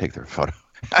photo, I take their photo.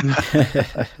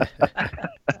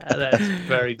 That's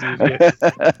very devious.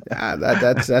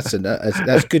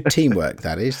 That's good teamwork.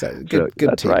 That is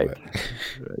good teamwork.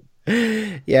 Right.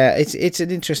 Yeah, it's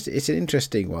an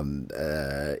interesting one.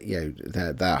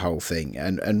 That whole thing,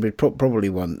 and we probably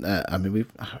want. I mean,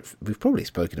 we've probably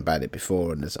spoken about it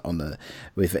before, and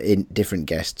with different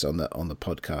guests on the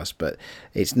podcast, but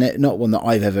it's not one that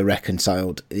I've ever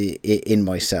reconciled in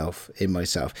myself.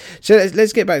 So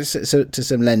let's get back to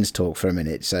some lens talk for a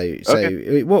minute. So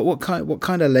okay. What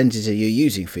kind of lenses are you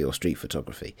using for your street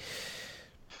photography?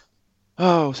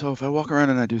 Oh, so if I walk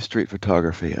around and I do street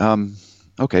photography,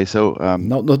 okay, so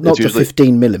not the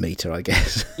 15mm, I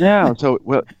guess. Yeah. So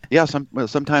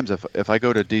sometimes if I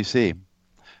go to DC,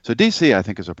 so DC I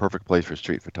think is a perfect place for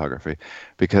street photography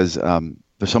because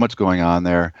there's so much going on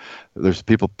there. There's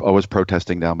people always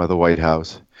protesting down by the White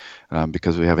House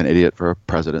because we have an idiot for a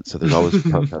president. So there's always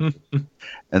protests.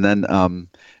 And then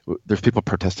there's people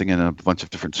protesting in a bunch of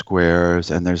different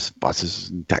squares, and there's buses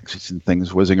and taxis and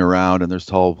things whizzing around, and there's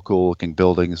tall, cool-looking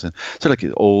buildings, and sort of like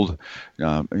the old,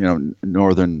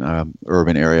 northern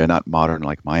urban area, not modern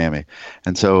like Miami.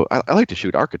 And so I like to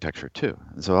shoot architecture too.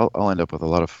 And so I'll end up with a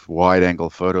lot of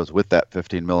wide-angle photos with that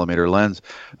 15mm lens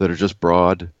that are just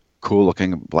broad,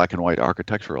 cool-looking black and white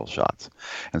architectural shots.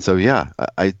 And so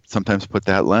I sometimes put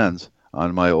that lens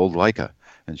on my old Leica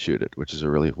and shoot it, which is a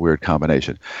really weird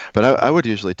combination. But I would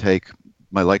usually take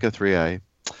my Leica 3A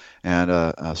and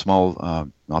a small.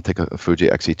 I'll take a Fuji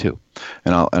Xe2,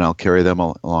 and I'll carry them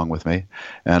along with me,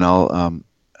 and I'll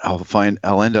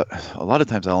end up a lot of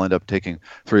times I'll end up taking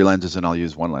 3 lenses and I'll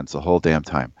use 1 lens the whole damn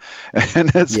time.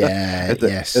 And it's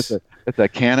a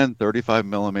Canon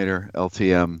 35mm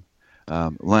LTM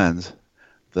lens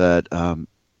that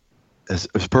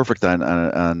is perfect on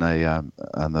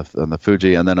the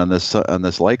Fuji, and then on this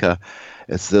Leica,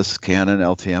 it's this Canon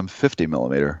LTM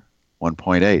 50mm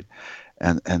 1.8,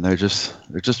 and they're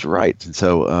just right. And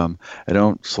so I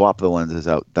don't swap the lenses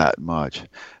out that much,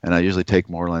 and I usually take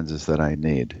more lenses than I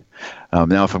need.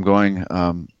 Now, if I'm going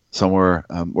somewhere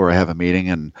where I have a meeting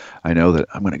and I know that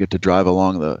I'm going to get to drive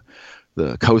along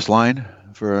the coastline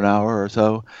for an hour or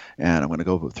so, and I'm going to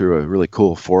go through a really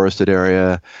cool forested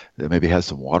area that maybe has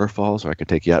some waterfalls, or I could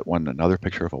take another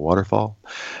picture of a waterfall.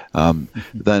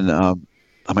 Then I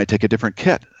might take a different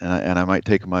kit, and I might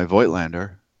take my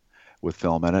Voigtlander with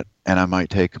film in it, and I might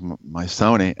take my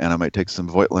Sony, and I might take some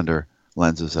Voigtlander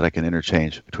lenses that I can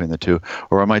interchange between the two,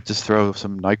 or I might just throw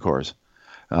some Nicors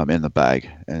in the bag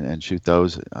and shoot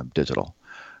those digital.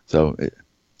 So it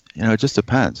just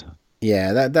depends.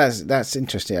 Yeah, that's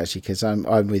interesting actually, because I'm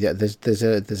with you. There's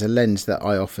a lens that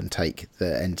I often take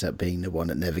that ends up being the one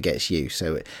that never gets used.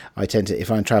 So I tend to,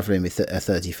 if I'm traveling with a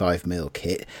 35mm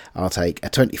kit, I'll take a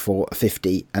 24, a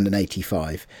 50, and an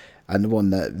 85, and the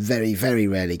one that very, very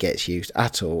rarely gets used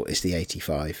at all is the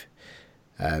 85.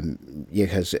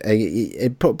 Because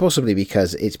possibly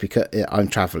because I'm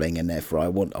travelling, and therefore I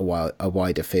want a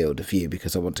wider field of view,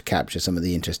 because I want to capture some of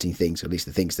the interesting things, or at least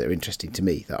the things that are interesting to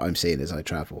me that I'm seeing as I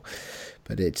travel.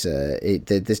 But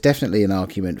there's definitely an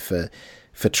argument for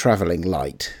travelling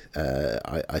light,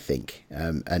 I think,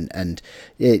 and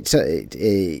it's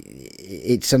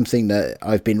something that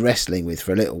I've been wrestling with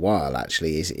for a little while.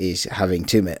 Actually, is having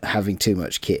too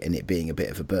much kit and it being a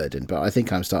bit of a burden. But I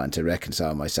think I'm starting to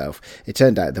reconcile myself. It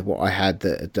turned out that what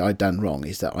I'd done wrong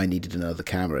is that I needed another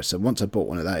camera. So once I bought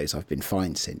one of those, I've been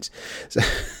fine since. So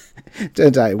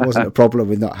turns out it wasn't a problem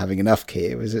with not having enough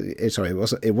kit. It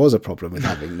was a problem with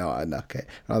having not enough kit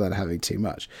rather than having too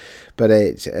much. But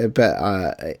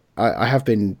I have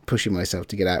been pushing myself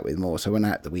to get out with more. So I went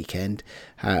out the weekend,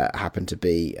 happened to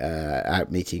be out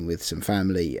meeting with some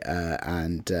family,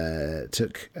 and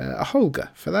took a Holga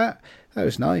for that. That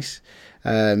was nice.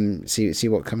 See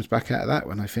what comes back out of that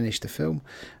when I finish the film.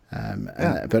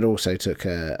 But also took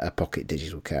a pocket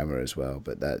digital camera as well.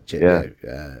 But that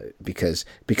because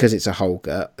it's a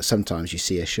Holga, sometimes you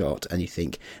see a shot and you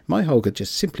think, my Holga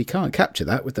just simply can't capture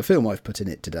that with the film I've put in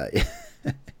it today.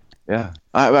 Yeah,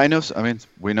 I know. I mean,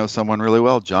 we know someone really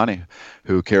well, Johnny,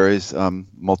 who carries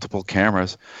multiple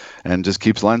cameras and just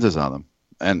keeps lenses on them.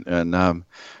 And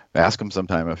ask him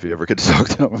sometime if you ever get to talk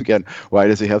to him again. Why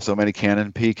does he have so many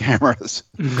Canon P cameras?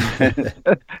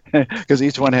 Because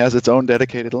each one has its own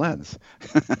dedicated lens.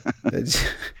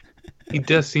 He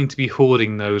does seem to be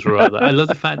hoarding those rather. I love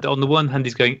the fact that on the one hand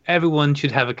he's going, everyone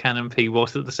should have a Canon P,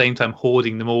 whilst at the same time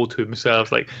hoarding them all to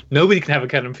himself. Like, nobody can have a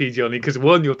Canon P, Johnny, because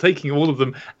one, you're taking all of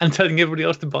them and telling everybody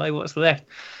else to buy what's left.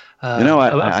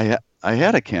 I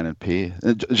had a Canon P.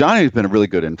 Johnny's been a really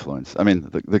good influence. I mean,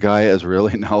 the guy is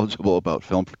really knowledgeable about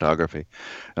film photography.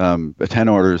 10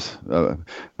 orders,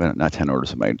 not 10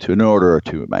 orders of magnitude, an order or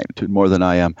two of magnitude more than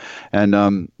I am.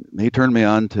 And he turned me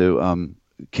on to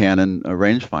Canon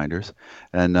rangefinders,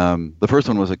 and the first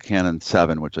one was a Canon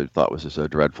 7, which I thought was just a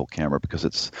dreadful camera because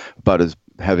it's about as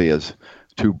heavy as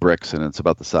 2 bricks and it's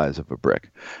about the size of a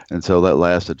brick. And so that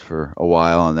lasted for a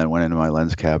while and then went into my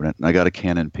lens cabinet. And I got a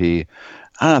Canon P.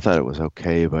 I thought it was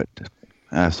okay, but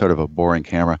sort of a boring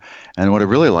camera. And what I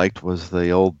really liked was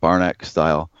the old Barnack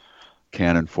style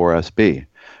Canon 4SB.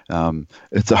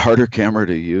 It's a harder camera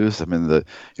to use. I mean,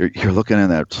 you're looking in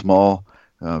that small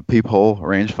peephole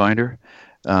rangefinder.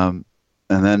 And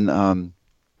then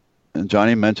and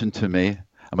Johnny mentioned to me,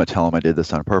 I'm going to tell him I did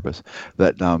this on purpose,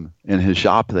 that in his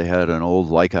shop they had an old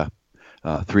Leica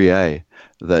 3A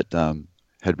that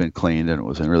had been cleaned and it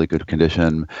was in really good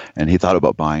condition. And he thought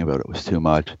about buying it, but it was too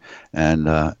much. And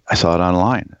I saw it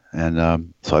online.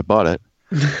 And so I bought it.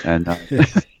 And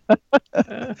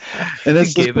and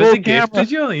it's this cool camera.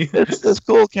 It's this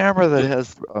cool camera that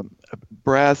has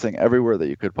brassing everywhere that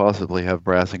you could possibly have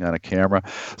brassing on a camera.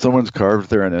 Someone's carved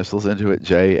their initials into it,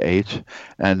 JH,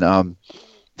 and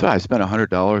so I spent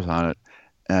 $100 on it.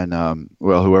 And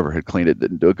well, whoever had cleaned it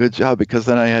didn't do a good job because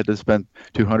then I had to spend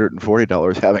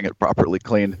 $240 having it properly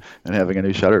cleaned and having a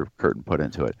new shutter curtain put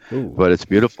into it. Ooh. But it's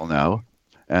beautiful now,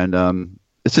 and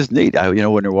it's just neat. When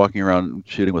you're walking around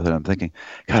shooting with it, I'm thinking,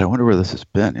 God, I wonder where this has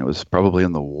been. It was probably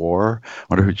in the war. I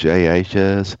wonder who JH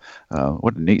is.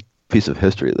 What a neat piece of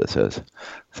history this is.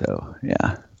 So,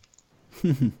 yeah.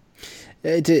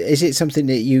 Is it something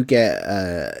that you get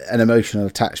an emotional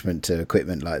attachment to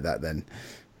equipment like that then?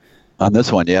 On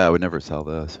this one, yeah, I would never sell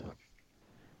this.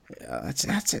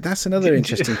 That's another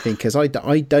interesting thing because I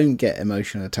don't get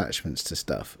emotional attachments to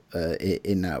stuff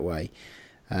in that way.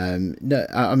 No,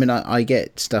 I mean, I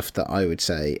get stuff that I would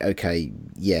say, okay,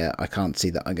 yeah, I can't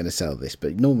see that I'm going to sell this,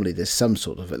 but normally there's some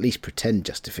sort of at least pretend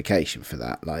justification for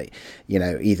that. Like,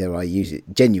 either I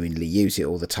genuinely use it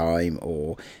all the time,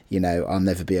 or, I'll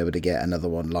never be able to get another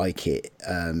one like it.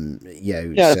 So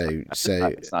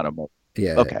it's not emotional.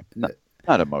 Yeah. Okay.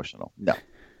 Not emotional. No.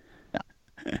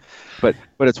 But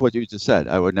it's what you just said.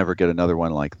 I would never get another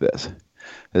one like this.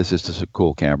 It's just a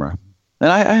cool camera.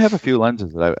 And I have a few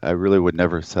lenses that I really would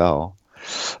never sell.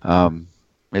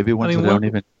 Maybe ones that don't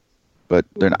even, but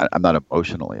they're not. I'm not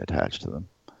emotionally attached to them.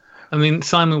 I mean,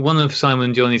 Simon, one of Simon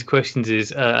and Johnny's questions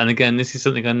is, and again, this is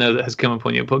something I know that has come up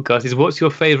on your podcast, is what's your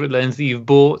favorite lens that you've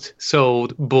bought,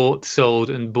 sold,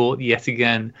 and bought yet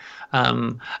again? I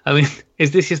mean,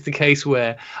 is this just the case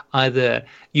where either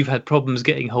you've had problems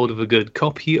getting hold of a good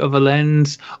copy of a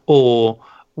lens, or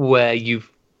where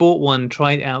you've bought one,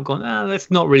 tried it out, gone,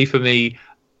 that's not really for me,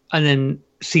 and then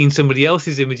seen somebody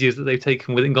else's images that they've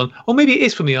taken with it and gone, oh, maybe it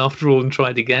is for me after all, and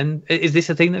tried again? Is this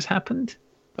a thing that's happened?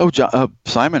 Oh,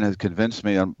 Simon has convinced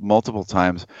me on multiple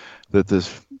times that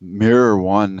this Mirror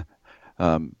One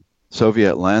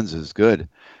Soviet lens is good,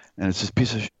 and it's just a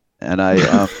piece of shit. And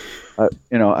I've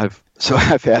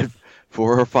had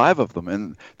 4 or 5 of them,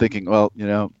 and thinking, well,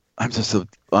 I'm just an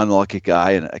unlucky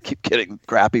guy, and I keep getting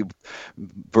crappy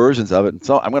versions of it, and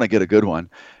so I'm going to get a good one.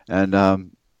 And I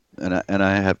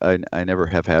never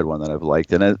have had one that I've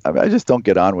liked, and I just don't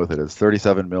get on with it. It's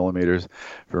 37 millimeters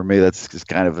for me. That's just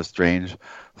kind of a strange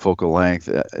focal length.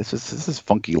 It's just this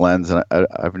funky lens, and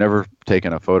I've never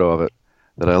taken a photo of it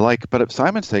that I like. But if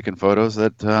Simon's taken photos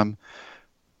that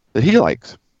he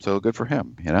likes, so good for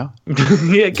him,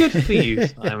 Yeah, good for you,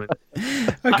 Simon.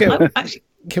 Okay.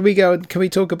 Can we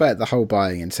talk about the whole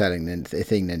buying and selling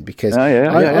thing then? Because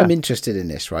I'm interested in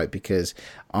this, right? Because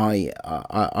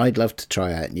I'd love to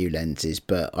try out new lenses,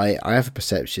 but I have a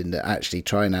perception that actually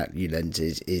trying out new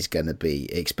lenses is going to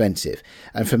be expensive.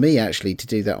 And for me, actually, to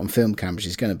do that on film cameras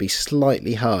is going to be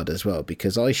slightly hard as well,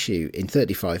 because I shoot in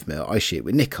 35mm, I shoot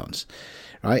with Nikons,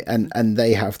 right? And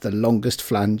they have the longest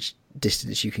flange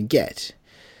distance you can get.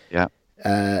 Yeah.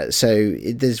 So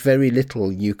there's very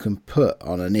little you can put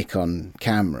on a Nikon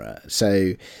camera.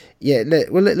 So yeah,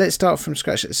 let's start from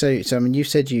scratch. So I mean, you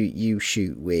said you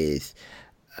shoot with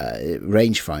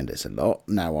rangefinders a lot.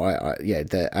 Now,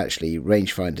 actually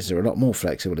rangefinders are a lot more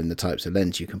flexible in the types of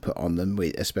lens you can put on them,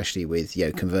 especially with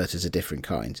converters of different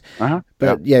kinds.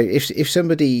 But if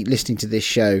somebody listening to this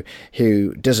show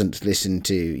who doesn't listen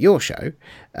to your show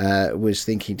was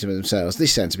thinking to themselves,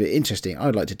 this sounds a bit interesting,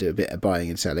 I'd like to do a bit of buying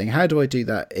and selling, how do I do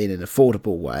that in an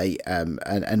affordable way,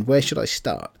 and where should I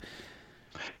start?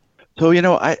 So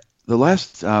the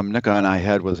last Nikon I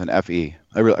had was an FE.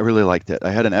 I really liked it.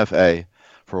 I had an FA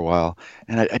for a while,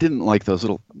 and I didn't like those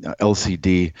little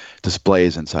LCD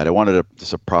displays inside. I wanted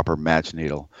just a proper match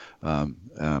needle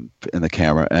in the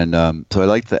camera, and so I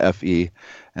liked the FE.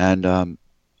 And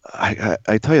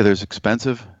I tell you, there's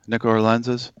expensive Nikkor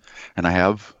lenses, and I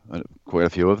have quite a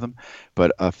few of them,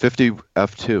 but a 50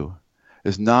 f2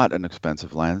 is not an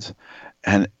expensive lens,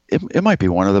 and it might be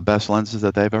one of the best lenses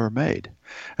that they've ever made.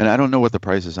 And I don't know what the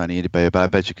price is on eBay, but I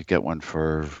bet you could get one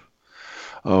for,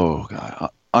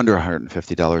 under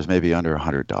 $150, maybe under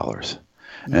 $100.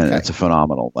 And it's a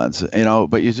phenomenal lens,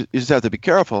 but you just have to be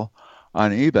careful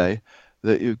on eBay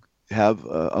that you have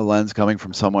a lens coming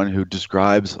from someone who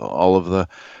describes all of the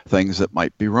things that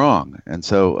might be wrong. And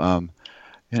so,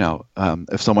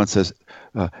 if someone says,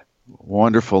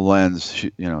 wonderful lens,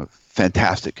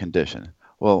 fantastic condition.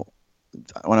 Well,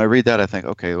 when I read that, I think,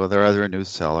 okay, well, they're either a new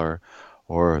seller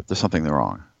or there's something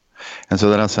wrong. And so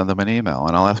then I'll send them an email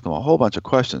and I'll ask them a whole bunch of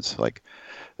questions like,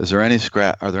 are there any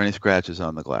scratches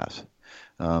on the glass?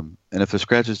 And if the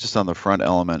scratch is just on the front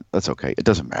element, that's okay. It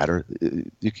doesn't matter.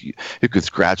 You could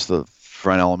scratch the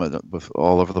front element with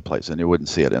all over the place and you wouldn't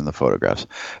see it in the photographs.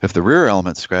 If the rear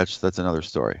element's scratched, that's another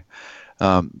story.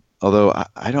 Although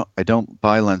I don't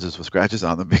buy lenses with scratches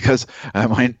on them because I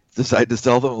might decide to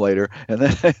sell them later, and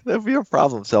then there'll be a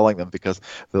problem selling them because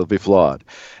they'll be flawed.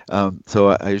 So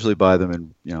I usually buy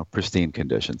them in pristine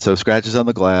condition. So scratches on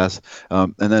the glass,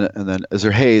 and then is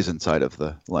there haze inside of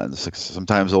the lens?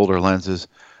 Sometimes older lenses,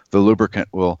 the lubricant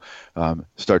will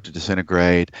start to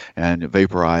disintegrate and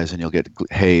vaporize, and you'll get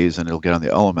haze, and it'll get on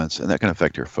the elements, and that can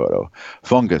affect your photo.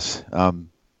 Fungus.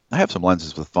 I have some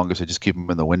lenses with fungus. I just keep them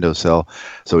in the windowsill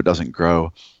so it doesn't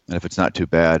grow. And if it's not too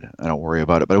bad, I don't worry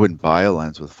about it. But I wouldn't buy a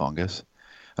lens with fungus.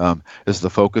 Is the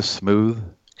focus smooth?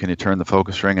 Can you turn the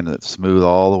focus ring and it's smooth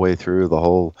all the way through the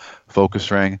whole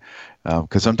focus ring?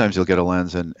 Because sometimes you'll get a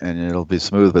lens and it'll be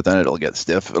smooth, but then it'll get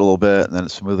stiff a little bit and then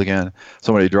it's smooth again.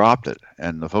 Somebody dropped it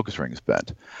and the focus ring is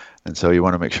bent. And so you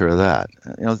want to make sure of that.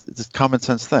 It's a common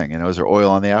sense thing. Is there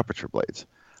oil on the aperture blades?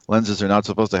 Lenses are not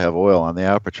supposed to have oil on the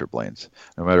aperture blades,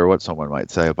 no matter what someone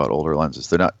might say about older lenses.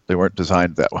 They weren't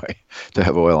designed that way to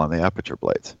have oil on the aperture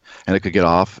blades, and it could get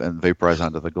off and vaporize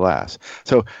onto the glass.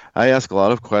 So I ask a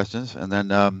lot of questions, and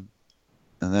then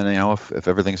if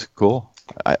everything's cool,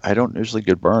 I don't usually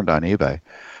get burned on eBay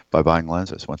by buying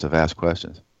lenses once I've asked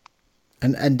questions.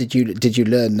 And did you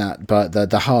learn that by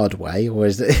the hard way, or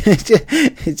is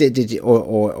it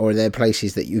or are there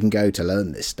places that you can go to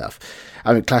learn this stuff?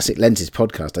 I mean, Classic Lenses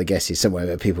podcast, I guess, is somewhere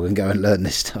where people can go and learn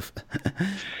this stuff.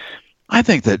 I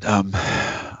think that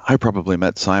I probably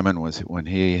met Simon when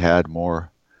he had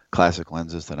more classic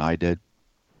lenses than I did,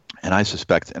 and I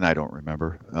suspect, and I don't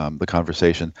remember the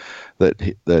conversation that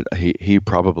he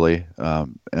probably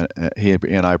he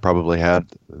and I probably had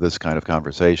this kind of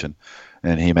conversation.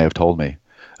 And he may have told me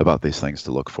about these things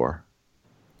to look for.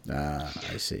 Ah,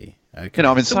 I see. Okay.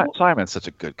 I mean, Simon's such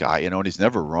a good guy, and he's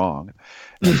never wrong.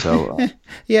 And so,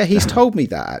 yeah, he's told me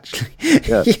that actually.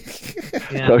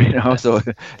 Yeah. So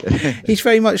he's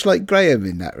very much like Graham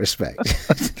in that respect.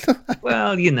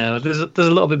 Well, there's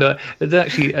a lot of it. But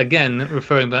actually, again,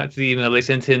 referring back to the email they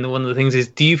sent in, one of the things is,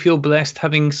 do you feel blessed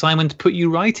having Simon to put you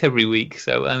right every week?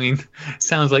 So, I mean,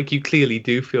 sounds like you clearly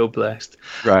do feel blessed.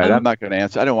 Right. I'm not going to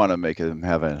answer. I don't want to make him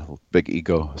have a big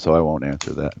ego, so I won't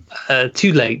answer that.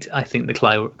 Too late. I think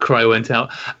the cry went out.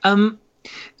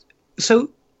 So,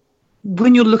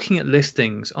 when you're looking at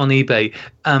listings on eBay,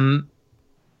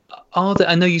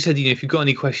 I know you said, if you've got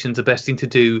any questions, the best thing to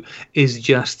do is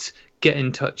just get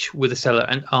in touch with the seller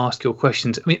and ask your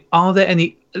questions. I mean, are there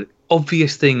any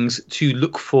obvious things to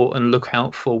look for and look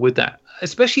out for with that?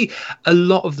 Especially a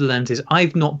lot of the lenses,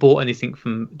 I've not bought anything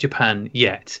from Japan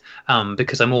yet,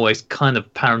 because I'm always kind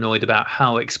of paranoid about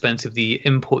how expensive the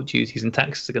import duties and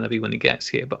taxes are going to be when it gets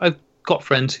here. But I've got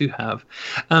friends who have.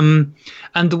 And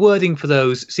the wording for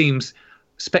those seems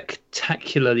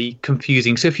spectacularly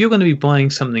confusing. So if you're going to be buying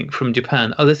something from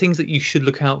Japan, are there things that you should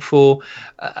look out for?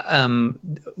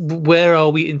 Where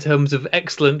are we in terms of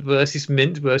excellent versus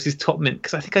mint versus top mint?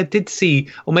 Because I think I did see,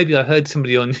 or maybe I heard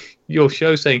somebody on your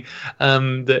show saying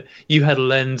that you had a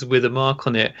lens with a mark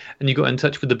on it and you got in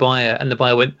touch with the buyer and the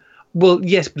buyer went, well,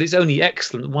 yes, but it's only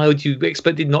excellent. Why would you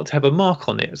expect it not to have a mark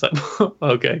on it? It's like,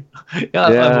 okay. Yeah.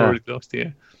 I'm already lost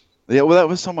here. Yeah, well, that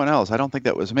was someone else. I don't think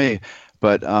that was me.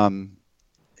 But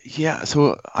yeah,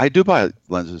 so I do buy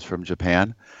lenses from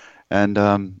Japan, and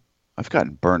I've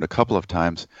gotten burned a couple of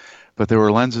times, but there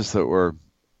were lenses that were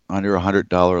under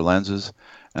 $100 lenses,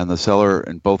 and the seller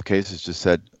in both cases just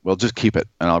said, well, just keep it,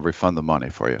 and I'll refund the money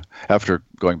for you, after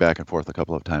going back and forth a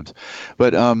couple of times.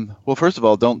 But, well, first of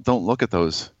all, don't look at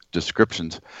those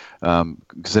descriptions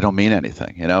because they don't mean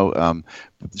anything.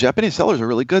 Japanese sellers are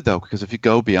really good, though, because if you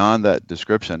go beyond that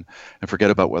description and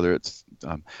forget about whether it's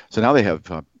so now they have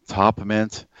top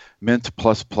mint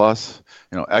plus,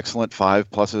 excellent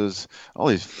 5 pluses, all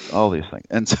these things.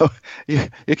 And so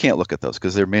you can't look at those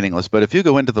because they're meaningless. But if you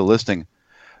go into the listing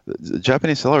the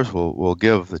Japanese sellers will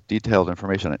give the detailed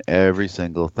information on every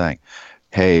single thing.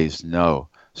 Haze, no.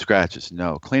 Scratches,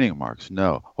 no. Cleaning marks,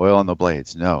 no. Oil on the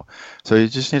blades, no. So you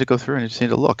just need to go through and you just need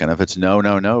to look. And if it's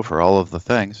no for all of the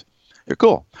things, you're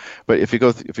cool. But if you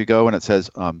go and it says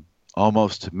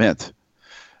almost mint,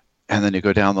 and then you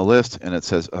go down the list and it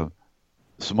says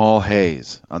small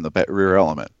haze on the rear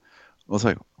element, well, it's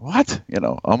like, what?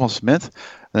 Almost mint?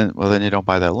 Then you don't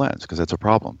buy that lens because that's a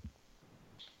problem.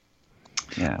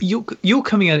 Yeah. You're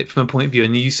coming at it from a point of view,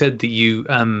 and you said that you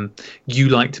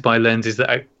like to buy lenses that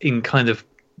are in kind of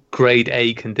grade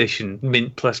A condition,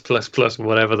 mint plus,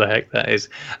 whatever the heck that is,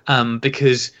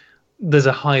 because there's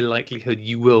a high likelihood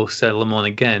you will sell them on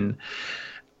again.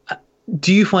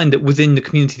 Do you find that within the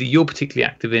community that you're particularly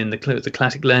active in, the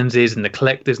classic lenses and the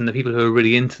collectors and the people who are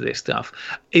really into this stuff,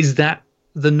 is that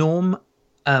the norm?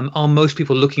 Are most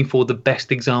people looking for the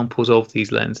best examples of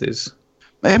these lenses?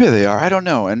 Maybe they are. I don't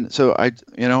know. And so I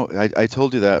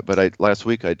told you that, but last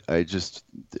week I just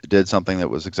did something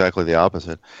that was exactly the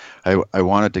opposite. I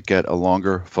wanted to get a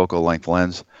longer focal length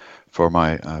lens for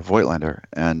my Voigtlander,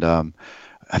 and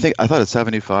I thought a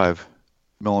 75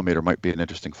 millimeter might be an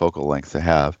interesting focal length to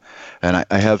have, and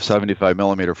I have 75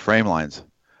 millimeter frame lines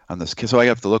on this, so I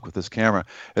have to look with this camera.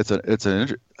 So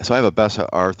I have a Bessa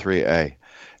R3A,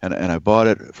 and I bought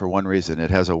it for one reason. It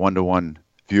has a 1-to-1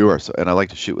 viewer, and I like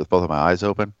to shoot with both of my eyes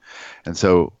open, and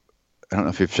so I don't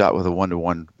know if you've shot with a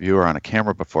 1-to-1 viewer on a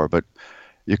camera before, but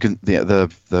you can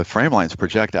the frame lines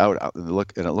project out and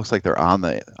it looks like they're on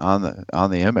the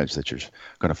image that you're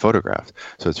going to photograph.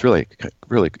 So it's really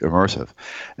immersive,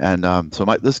 and so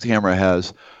this camera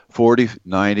has 40,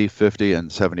 90, 50,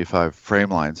 and 75 frame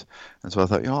lines, and so I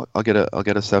thought, I'll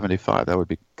get a 75. That would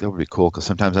be cool, because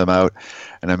sometimes I'm out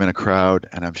and I'm in a crowd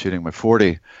and I'm shooting my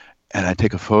 40. And I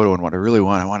take a photo, and what I really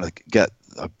want to get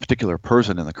a particular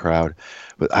person in the crowd,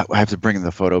 but I have to bring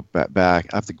the photo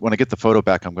back. When I get the photo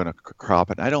back, I'm going to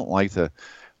crop it. I don't like to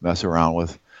mess around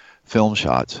with film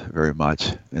shots very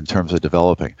much in terms of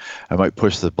developing. I might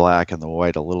push the black and the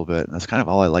white a little bit, and that's kind of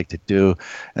all I like to do,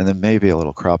 and then maybe a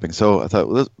little cropping. So I thought,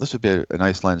 well, this would be a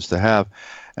nice lens to have,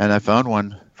 and I found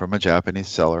one from a Japanese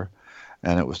seller,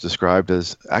 and it was described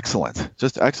as excellent,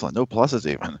 just excellent, no pluses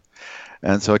even.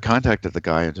 And so I contacted the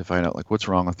guy to find out, what's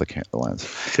wrong with the lens.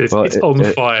 It's on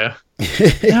fire.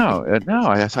 No,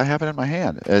 I have it in my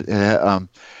hand. It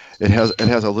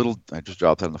has a little. I just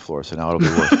dropped it on the floor, so now it'll be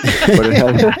worse. But it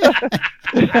has.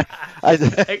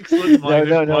 Excellent.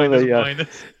 Minus.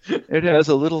 It has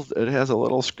a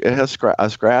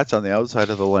scratch on the outside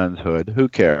of the lens hood. Who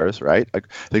cares, right? I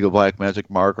think a black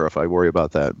magic marker, if I worry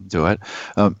about that, do it.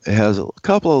 It has a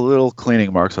couple of little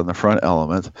cleaning marks on the front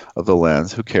element of the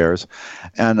lens. Who cares?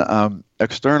 And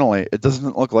externally, it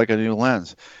doesn't look like a new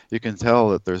lens. You can tell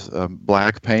that there's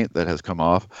black paint that has come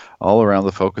off all around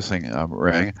the focusing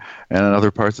ring and in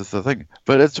other parts of the thing.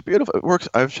 But it's beautiful. It works.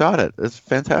 I've shot it. It's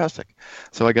fantastic.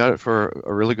 So I got it for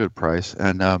a really good price.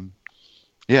 And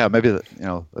yeah, maybe I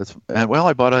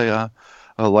bought a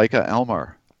Leica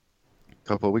Elmar a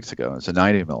couple of weeks ago. It's a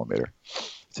 90 millimeter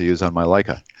to use on my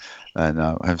Leica, and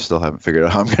I still haven't figured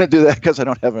out how I'm going to do that because I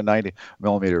don't have a 90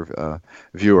 millimeter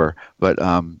viewer. But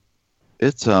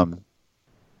it's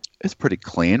pretty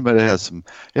clean, but it has some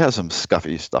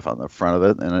scuffy stuff on the front of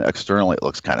it, and externally it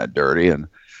looks kind of dirty and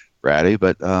ratty.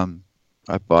 But I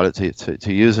bought it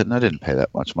to use it, and I didn't pay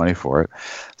that much money for it.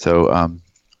 So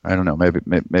I don't know.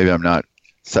 Maybe I'm not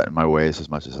set in my ways as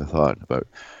much as I thought. But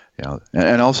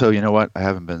and also, you know what? I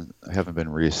haven't been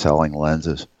reselling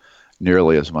lenses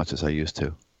nearly as much as I used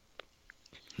to.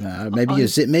 Maybe you're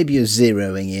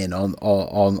zeroing in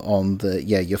on the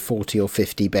your 40 or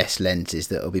 50 best lenses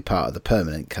that will be part of the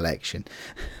permanent collection.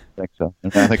 I think so.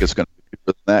 And I think it's going to be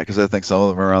better than that, because I think some of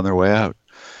them are on their way out.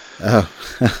 Oh,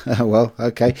 well,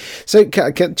 okay. So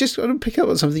just want to pick up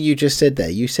on something you just said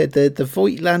there. You said the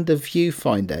Voigtlander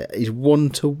viewfinder is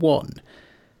 1-to-1.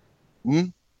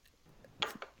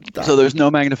 So there's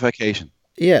no magnification.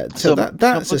 Yeah, so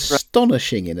that's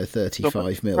astonishing in a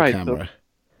 35mm camera.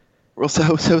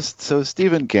 So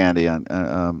Stephen Gandy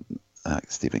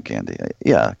Stephen Gandy,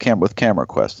 with Camera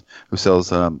Quest, who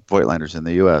sells Voigtlanders in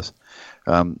the U.S.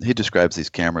 He describes these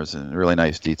cameras in really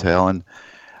nice detail, and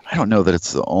I don't know that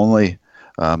it's the only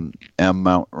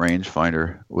M-mount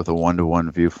rangefinder with a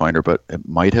 1-to-1 viewfinder, but it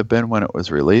might have been when it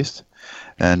was released.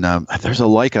 And there's a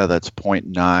Leica that's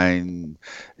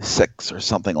 0.96 or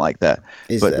something like that,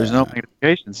 there's no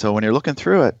magnification. So when you're looking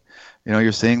through it,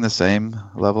 you're seeing the same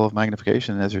level of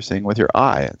magnification as you're seeing with your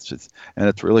eye.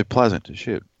 It's really pleasant to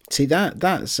shoot. See,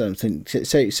 that's something.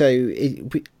 So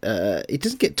it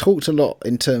doesn't get talked a lot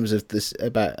in terms of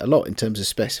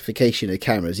specification of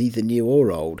cameras, either new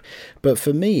or old. But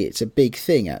for me, it's a big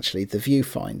thing actually. The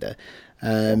viewfinder.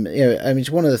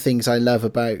 It's one of the things I love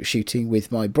about shooting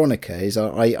with my Bronica is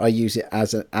I use it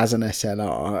as an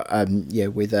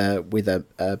SLR, with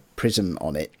a prism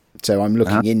on it. So I'm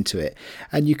looking into it,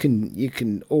 and you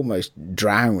can almost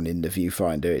drown in the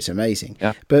viewfinder. It's amazing.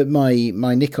 Yeah. But my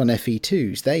Nikon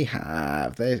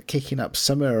FE2s, they're kicking up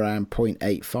somewhere around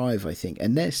 0.85, I think,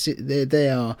 and they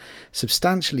are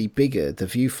substantially bigger, the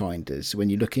viewfinders,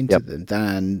 when you look into them,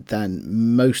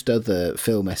 than most other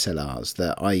film SLRs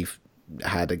that I've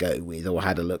had a go with or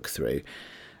had a look through.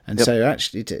 And so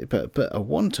actually, but a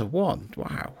 1-to-1,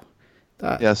 wow.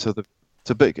 So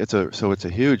it's a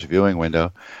huge viewing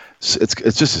window. It's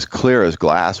just as clear as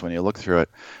glass when you look through it.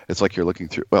 It's like you're looking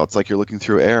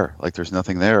through air. Like there's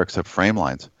nothing there except frame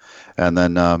lines. And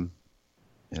then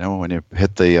when you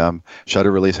hit the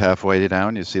shutter release halfway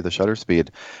down, you see the shutter speed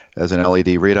as an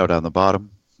LED readout on the bottom,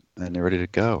 and you're ready to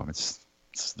go. It's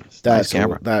nice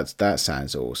camera. That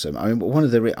sounds awesome. I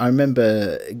mean, I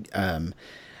remember.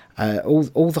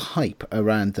 All the hype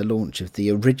around the launch of the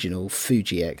original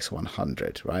Fuji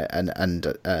X100, right? And I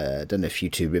don't know if you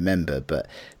two remember, but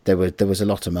there was a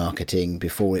lot of marketing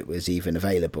before it was even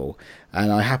available.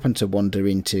 And I happened to wander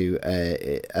into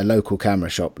a local camera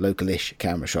shop, localish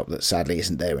camera shop that sadly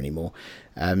isn't there anymore.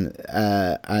 And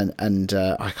I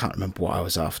can't remember what I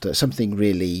was after. Something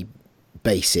really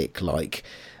basic like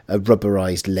a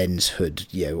rubberized lens hood,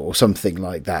 or something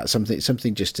like that.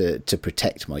 Something just to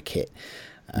protect my kit.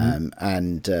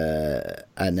 And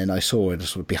then I saw it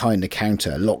sort of behind the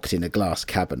counter, locked in a glass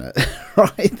cabinet,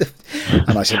 right?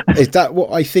 And I said, "Is that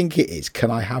what I think it is?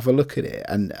 Can I have a look at it?"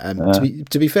 And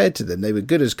to be fair to them, they were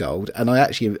good as gold. And I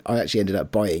actually ended up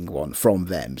buying one from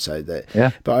them.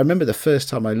 But I remember the first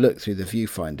time I looked through the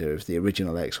viewfinder of the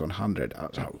original X100, I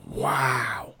was like,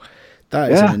 "Wow, that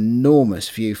is an enormous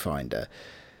viewfinder."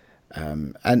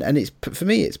 And it's, for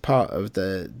me, it's part of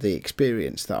the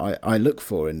experience that I look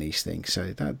for in these things.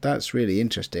 So that's really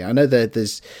interesting. I know that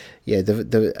there's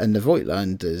the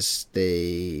Voigtlanders,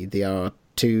 the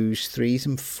R2s, 3s,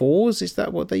 and 4s. Is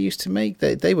that what they used to make?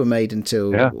 They were made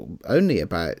until only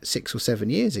about 6 or 7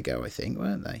 years ago, I think,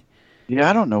 weren't they? Yeah,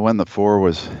 I don't know when the 4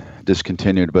 was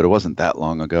discontinued, but it wasn't that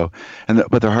long ago.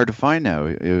 But they're hard to find now.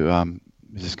 You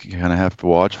just kind of have to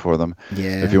watch for them.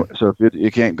 Yeah. If you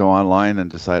can't go online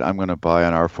and decide I'm going to buy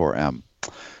an R4M,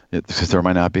 because there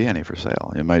might not be any for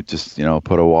sale. You might just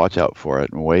put a watch out for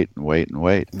it and wait.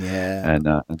 Yeah.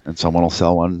 And someone will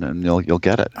sell one and you'll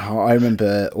get it. Oh, I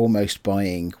remember almost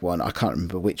buying one. I can't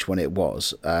remember which one it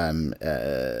was. From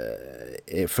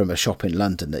a shop in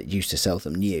London that used to sell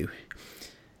them new,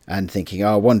 and thinking,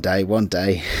 oh, one day.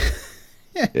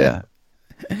 Yeah.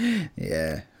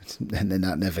 Yeah. And then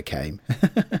that never came.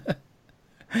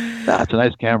 It's a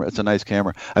nice camera. It's a nice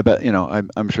camera. I bet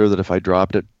I'm sure that if I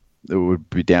dropped it, it would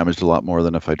be damaged a lot more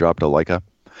than if I dropped a Leica.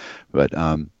 But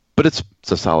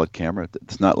it's a solid camera.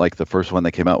 It's not like the first one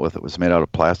they came out with. It was made out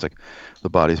of plastic. The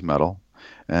body's metal,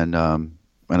 and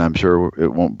I'm sure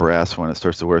it won't brass when it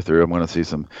starts to wear through. I'm going to see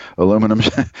some aluminum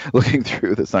looking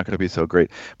through. That's not going to be so great,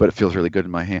 but it feels really good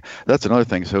in my hand. That's another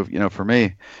thing. So, for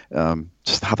me,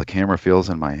 just how the camera feels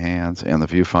in my hands and the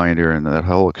viewfinder and that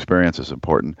whole experience is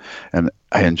important. And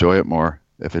I enjoy it more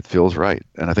if it feels right.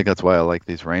 And I think that's why I like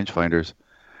these rangefinders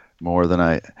more than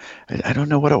I don't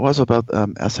know what it was about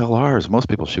SLRs. Most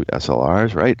people shoot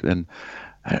SLRs, right? And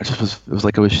it was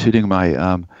like I was shooting my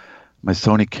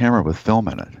Sony camera with film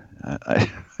in it. I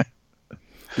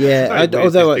am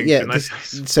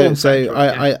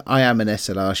an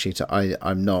SLR shooter.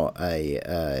 I'm not a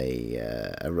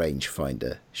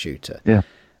rangefinder shooter. Yeah.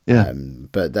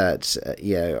 But that's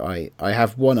I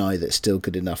have one eye that's still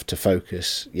good enough to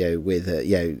focus with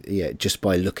just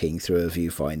by looking through a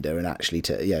viewfinder and actually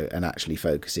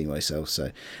focusing myself.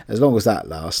 So as long as that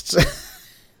lasts.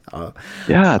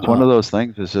 It's one of those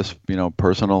things. It's just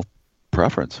personal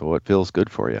preference. What feels good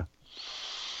for you.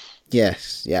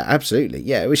 Yes, yeah, absolutely,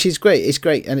 yeah, which is great. It's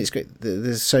great, and it's great.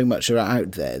 There's so much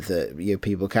out there that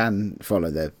people can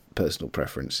follow their personal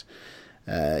preference,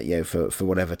 for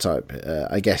whatever type.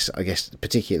 I guess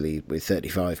particularly with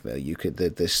 35mm, you could.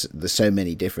 There's so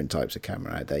many different types of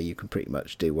camera out there. You can pretty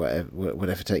much do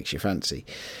whatever takes your fancy.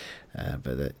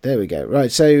 But there we go. Right,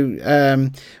 so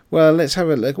well, let's have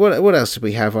a look. What else do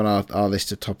we have on our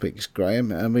list of topics,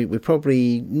 Graham? And we're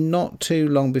probably not too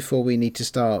long before we need to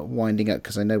start winding up,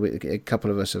 because I know a couple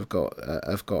of us have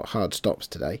got hard stops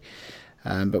today,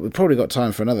 but we've probably got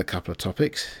time for another couple of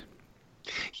topics.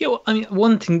 Yeah, well, I mean,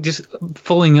 one thing, just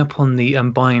following up on the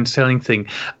buying and selling thing,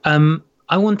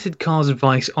 I wanted Carl's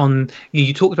advice on,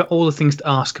 you talked about all the things to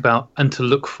ask about and to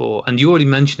look for, and you already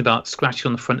mentioned about scratching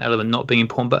on the front element not being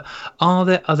important, but are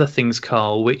there other things,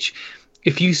 Carl, which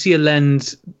if you see a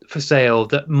lens for sale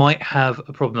that might have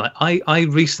a problem, like I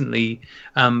recently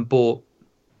bought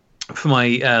for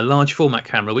my large format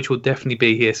camera, which will definitely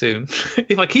be here soon.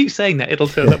 If I keep saying that, it'll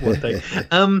turn up one day.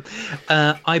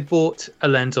 I bought a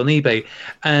lens on eBay,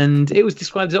 and it was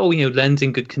described as, lens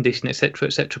in good condition, etc.,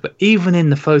 etc. But even in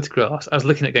the photographs, I was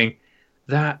looking at going,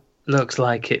 that looks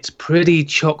like it's pretty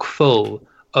chock full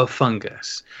of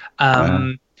fungus.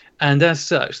 And as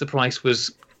such, the price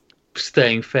was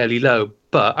staying fairly low.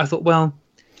 But I thought, well,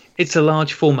 it's a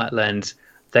large format lens.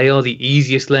 They are the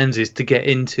easiest lenses to get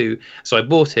into. So I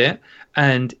bought it,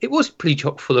 and it was pretty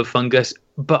chock full of fungus,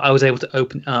 but I was able to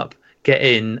open it up, get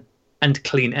in, and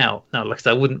clean out. Now, like I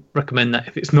said, I wouldn't recommend that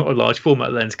if it's not a large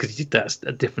format lens, because that's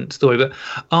a different story. But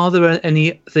are there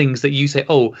any things that you say,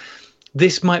 oh,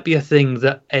 this might be a thing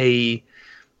that a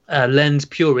lens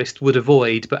purist would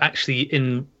avoid, but actually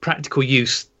in practical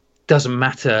use doesn't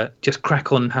matter, just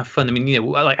crack on and have fun? I mean,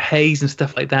 like haze and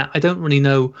stuff like that. I don't really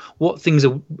know what things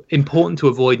are important to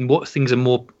avoid and what things are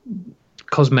more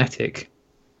cosmetic.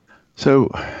 So,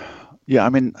 yeah, I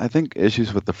mean, I think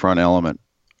issues with the front element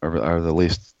are the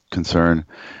least concern.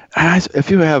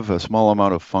 If you have a small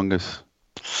amount of fungus,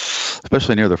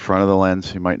 especially near the front of the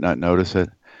lens, you might not notice it.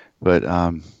 But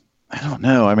I don't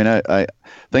know. I mean, I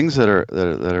things that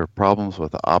are problems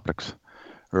with the optics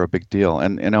are a big deal,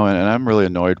 and I'm really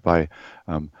annoyed by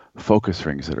focus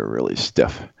rings that are really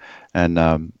stiff. And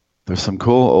there's some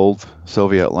cool old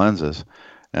Soviet lenses,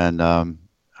 and it's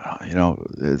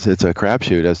a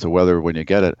crapshoot as to whether when you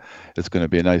get it, it's going to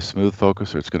be a nice smooth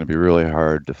focus or it's going to be really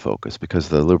hard to focus because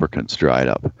the lubricant's dried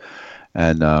up.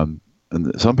 And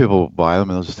some people buy them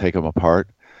and they'll just take them apart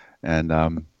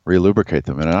and re-lubricate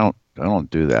them, and I don't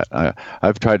do that.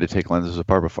 I've tried to take lenses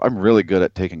apart before. I'm really good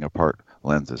at taking apart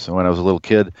lenses. So when I was a little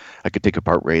kid, I could take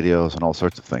apart radios and all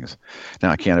sorts of things. Now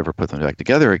I can't ever put them back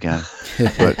together again.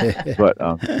 But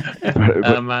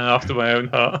man after my own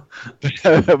heart.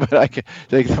 But I can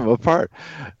take them apart.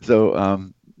 So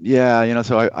so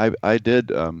I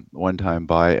did one time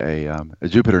buy a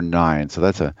Jupiter 9. So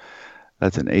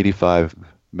that's an 85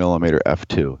 millimeter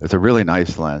f2. It's a really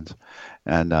nice lens.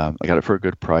 And I got it for a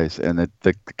good price. And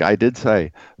the guy did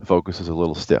say the focus is a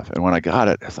little stiff. And when I got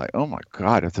it, it's like, oh my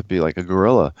God, I have to be like a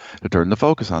gorilla to turn the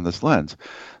focus on this lens.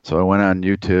 So I went on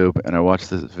YouTube and I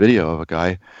watched this video of a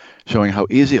guy showing how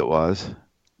easy it was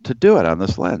to do it on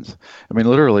this lens. I mean,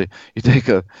 literally, you take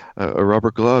a rubber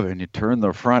glove and you turn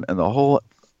the front and the whole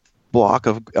block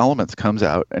of elements comes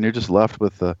out and you're just left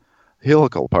with the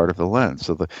helical part of the lens.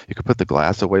 So you could put the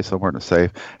glass away somewhere in a safe.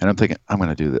 And I'm thinking, I'm going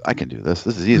to do this. I can do this.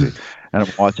 This is easy. And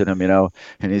I'm watching him,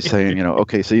 and he's saying,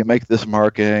 okay, so you make this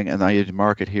marking and now you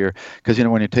mark it here. Because,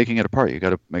 when you're taking it apart, you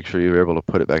got to make sure you're able to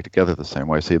put it back together the same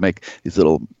way. So you make these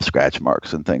little scratch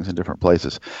marks and things in different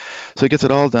places. So he gets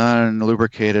it all done,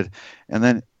 lubricated, and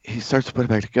then he starts to put it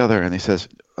back together and he says,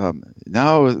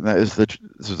 this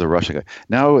is the Russian guy.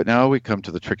 Now we come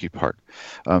to the tricky part.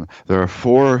 There are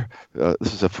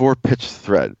this is a 4-pitch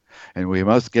thread, and we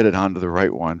must get it onto the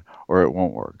right one or it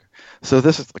won't work. So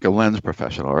this is like a lens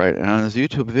professional, right? And on his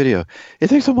YouTube video, it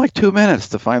takes him like 2 minutes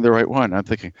to find the right one. I'm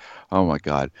thinking, oh my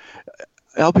God,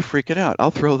 I'll be freaking out. I'll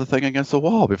throw the thing against the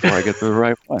wall before I get the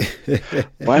right one.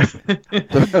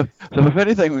 So if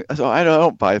anything, I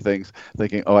don't buy things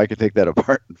thinking, oh, I could take that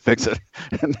apart and fix it.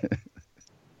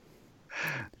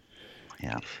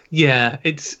 Yeah,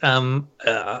 it's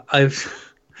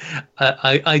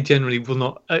I generally will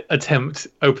not attempt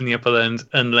opening up a lens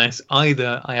unless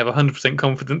either I have 100%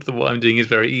 confidence that what I'm doing is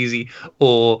very easy,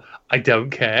 or I don't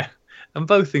care. And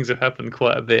both things have happened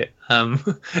quite a bit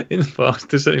in the past.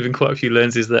 There's certainly been quite a few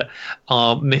lenses that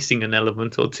are missing an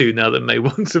element or two now that may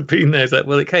once have been there. It's like,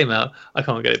 well, it came out, I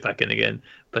can't get it back in again.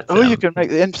 But you can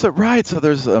make, and so right. So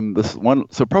there's this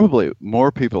one. So probably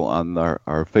more people on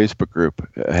our Facebook group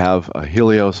have a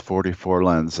Helios 44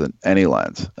 lens than any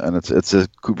lens, and it's a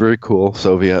very cool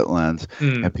Soviet lens,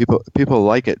 and people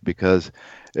like it because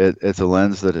it's a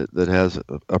lens that has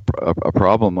a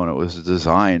problem when it was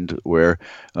designed, where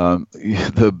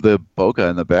the bokeh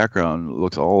in the background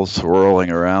looks all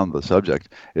swirling around the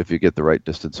subject if you get the right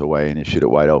distance away and you shoot it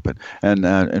wide open,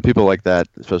 and people like that,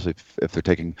 especially if they're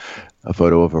taking a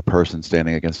photo of a person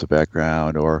standing against a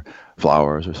background or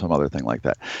flowers or some other thing like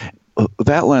that.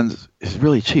 That lens is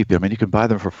really cheap. I mean, you can buy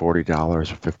them for $40 or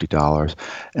 $50.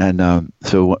 And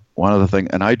so one of the things,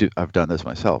 and I've done this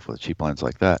myself with a cheap lens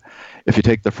like that. If you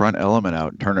take the front element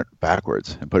out and turn it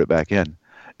backwards and put it back in,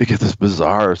 you get this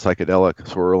bizarre psychedelic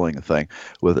swirling thing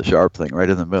with a sharp thing right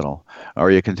in the middle.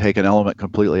 Or you can take an element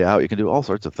completely out. You can do all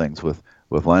sorts of things with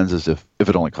lenses if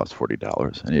it only costs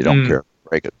 $40 and you don't care to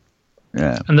break it.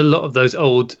 Yeah. And a lot of those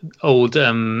old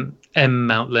M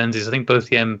mount lenses, I think both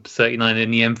the M39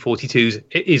 and the M42s,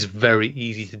 it is very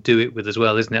easy to do it with as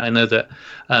well, isn't it? I know that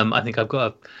I think I've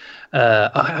got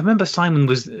I remember Simon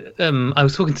was I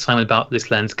was talking to Simon about this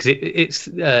lens because it's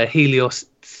Helios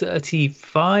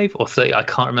 35 or 30, I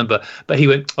can't remember, but he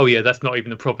went, oh yeah, that's not even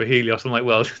the proper Helios. I'm like,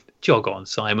 well, jog on,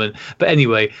 Simon. But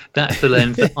anyway, that's the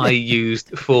lens that I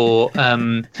used for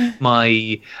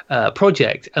my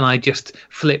project, and I just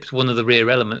flipped one of the rear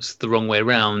elements the wrong way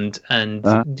around and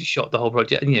shot the whole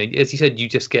project. And, as you said, you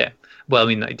just get, well, I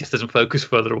mean, it just doesn't focus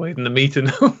further away than the meter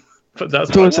now, but that's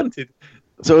what I wanted.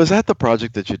 So is that the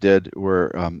project that you did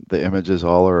where the images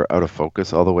all are out of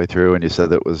focus all the way through, and you said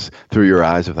that was through your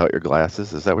eyes without your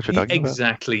glasses? Is that what you're talking about?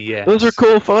 Exactly, yeah. Those are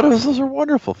cool photos. Those are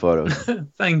wonderful photos.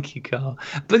 Thank you, Carl.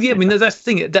 But yeah, I mean, that's the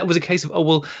thing. That was a case of, oh,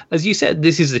 well, as you said,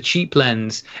 this is a cheap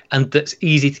lens, and that's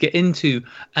easy to get into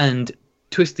and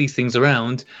twist these things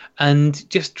around and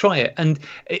just try it. And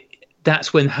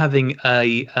that's when having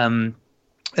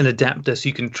an adapter so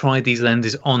you can try these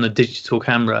lenses on a digital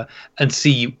camera and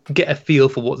get a feel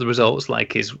for what the results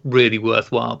like is really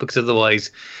worthwhile, because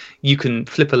otherwise you can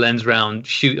flip a lens around,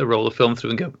 shoot a roll of film through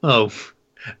and go, oh,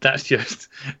 that's just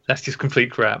complete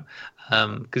crap,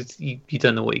 because you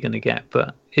don't know what you're going to get.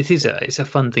 But it's a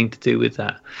fun thing to do with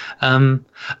that. I mean,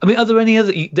 are there any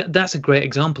other, that's a great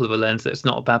example of a lens that's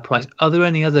not a bad price. Are there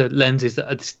any other lenses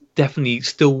that are definitely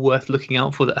still worth looking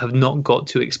out for that have not got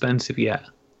too expensive yet?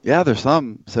 Yeah, there's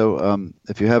some. So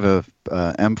if you have a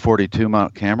M42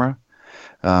 mount camera,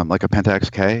 like a Pentax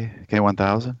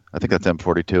K1000, I think that's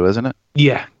M42, isn't it?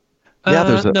 Yeah. Yeah,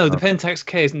 the Pentax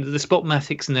K isn't. The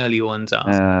Spotmatics and early ones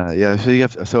are. Yeah.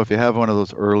 So if you have one of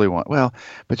those early ones,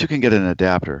 but you can get an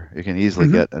adapter. You can easily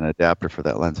get an adapter for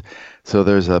that lens. So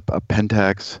there's a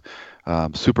Pentax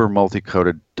super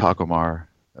multi-coated Takumar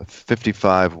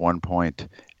 55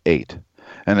 1.8,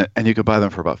 and you could buy them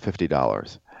for about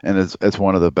 $50. And it's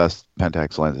one of the best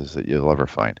Pentax lenses that you'll ever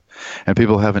find. And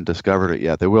people haven't discovered it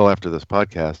yet. They will after this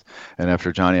podcast. And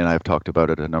after Johnny and I have talked about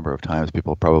it a number of times,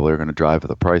 people probably are going to drive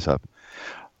the price up.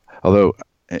 Although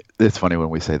it's funny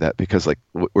when we say that, because like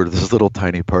we're this little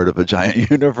tiny part of a giant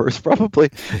universe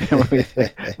probably. And we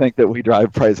think that we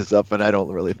drive prices up, and I don't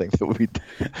really think that we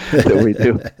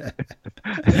do.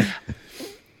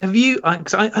 Have you? I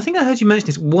think I heard you mention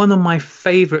this. One of my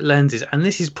favorite lenses, and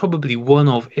this is probably one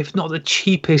of, if not the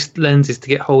cheapest lenses to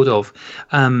get hold of,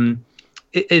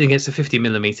 against a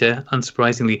 50mm,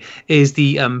 unsurprisingly, is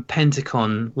the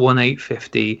Pentacon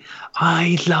 1850.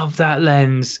 I love that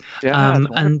lens,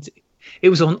 and it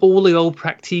was on all the old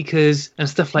Praktikas and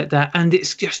stuff like that. And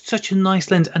it's just such a nice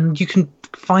lens, and you can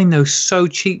find those so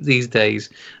cheap these days.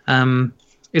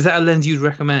 Is that a lens you'd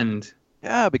recommend?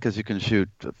 Yeah, because you can shoot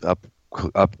up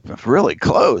really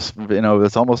close.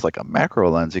 It's almost like a macro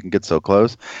lens. You can get so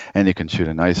close, and you can shoot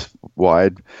a nice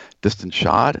wide distance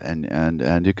shot,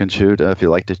 and you can shoot, if you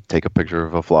like to take a picture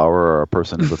of a flower or a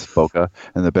person with bokeh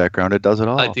in the background, it does it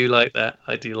all. I do like that.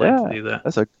 I do like to do that.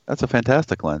 That's a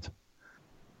fantastic lens.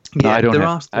 Yeah, no, there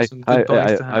are still some good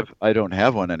buys to have. I don't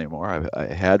have one anymore. I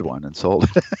had one and sold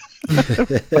it.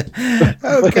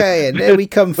 Okay, and there we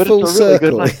come full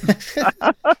circle.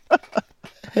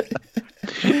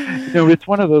 It's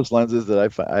one of those lenses that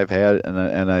I've had,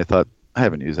 and I thought, I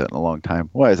haven't used that in a long time.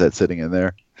 Why is that sitting in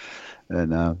there?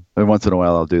 And once in a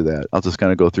while I'll do that. I'll just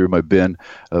kind of go through my bin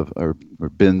or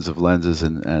bins of lenses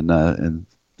and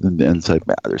say,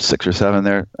 there's 6 or 7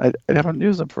 there. I haven't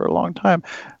used them for a long time,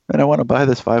 and I want to buy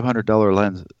this $500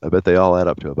 lens. I bet they all add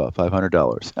up to about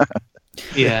 $500.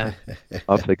 Yeah.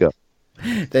 Off they go.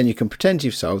 Then you can pretend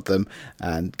you've sold them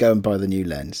and go and buy the new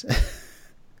lens.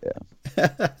 Yeah.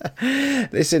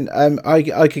 Listen,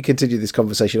 I could continue this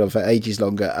conversation on for ages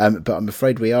longer, but I'm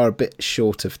afraid we are a bit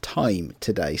short of time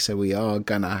today, so we are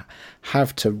gonna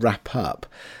have to wrap up.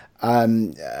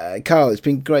 Carl, it's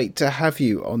been great to have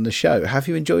you on the show. Have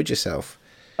you enjoyed yourself?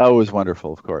 Oh, it was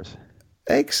wonderful, of course.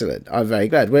 Excellent. I'm very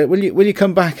glad. Will you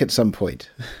come back at some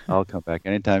point? I'll come back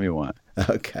anytime you want.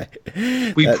 Okay.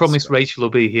 We promise Rachel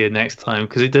will be here next time,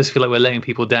 because it does feel like we're letting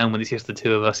people down when it's just the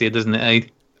two of us here, doesn't it,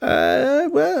 Aid?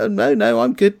 Well, no,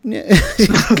 I'm good. Yeah.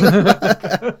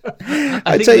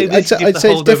 I think maybe they should give the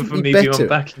holdover from me on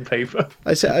backing paper.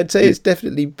 I'd say it's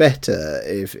definitely better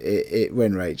if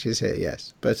when Rach is here.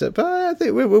 Yes, but I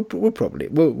think we'll probably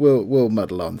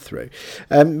muddle on through.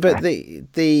 But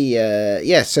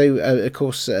so of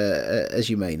course, as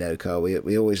you may know, Carl,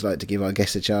 we always like to give our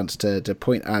guests a chance to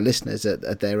point our listeners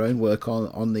at their own work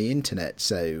on the internet.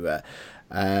 So.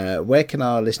 Where can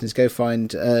our listeners go find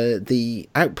the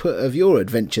output of your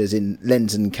adventures in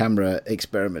lens and camera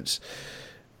experiments?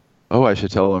 Oh, I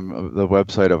should tell them the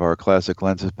website of our Classic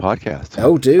Lenses podcast.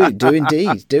 Oh, do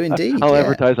indeed. I'll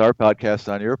advertise our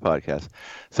podcast on your podcast.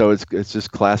 So it's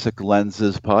just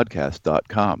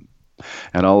classiclensespodcast.com.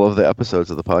 And all of the episodes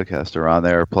of the podcast are on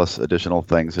there, plus additional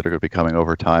things that are going to be coming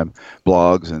over time,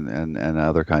 blogs and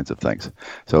other kinds of things.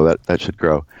 So that should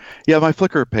grow. Yeah, my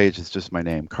Flickr page is just my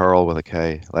name, Carl with a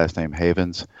K, last name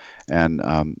Havens. And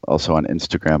also on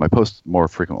Instagram. I post more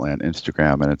frequently on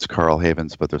Instagram, and it's Carl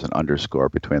Havens, but there's an underscore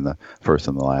between the first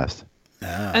and the last.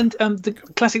 Ah. And the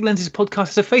Classic Lenses podcast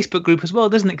is a Facebook group as well,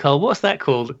 doesn't it, Carl? What's that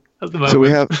called at the moment? So we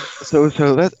have, so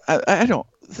that I don't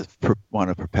want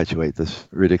to perpetuate this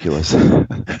ridiculous.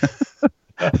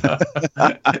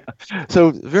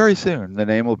 So very soon the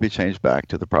name will be changed back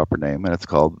to the proper name, and it's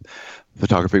called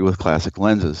Photography with Classic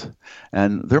Lenses.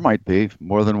 And there might be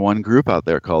more than one group out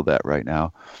there called that right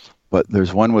now, but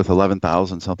there's one with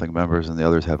 11,000 something members, and the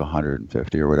others have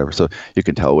 150 or whatever. So you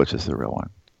can tell which is the real one.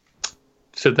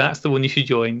 So that's the one you should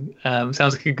join. Sounds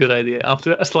like a good idea.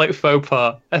 After a slight faux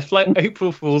pas, a slight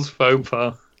April Fool's faux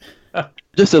pas.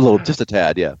 Just a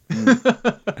tad, yeah.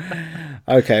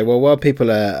 Okay, well, while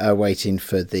people are waiting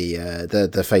for the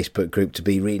Facebook group to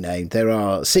be renamed, there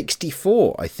are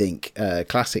 64, I think,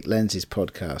 Classic Lenses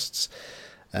podcasts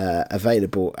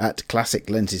available at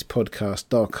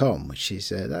classiclensespodcast.com, which is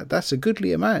that's a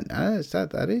goodly amount.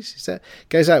 That is.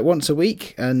 Goes out once a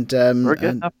week, and we're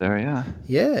getting up there, yeah.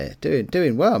 Yeah,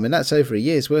 doing well. I mean, that's over a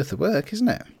year's worth of work, isn't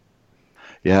it?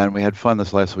 Yeah, and we had fun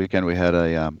this last weekend. We had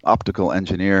a optical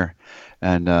engineer,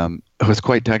 and it was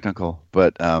quite technical,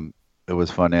 but it was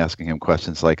fun asking him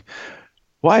questions like,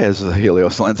 why does the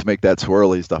Helios lens make that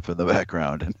swirly stuff in the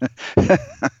background?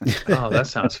 Oh, that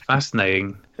sounds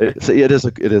fascinating. It is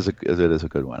a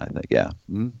good one, I think. Yeah.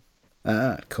 Mm-hmm.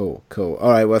 Cool. All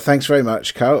right. Well, thanks very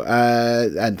much, Carl,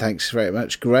 and thanks very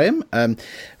much, Graham.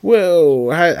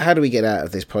 Well, how do we get out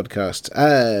of this podcast?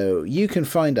 You can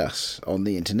find us on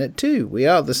the internet too. We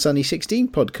are the Sunny 16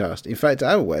 Podcast. In fact,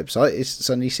 our website is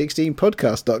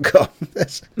sunny16podcast.com.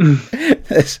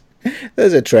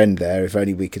 There's a trend there. If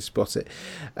only we could spot it.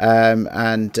 Graham,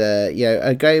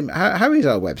 how is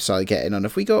our website getting on?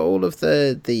 Have we got all of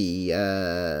the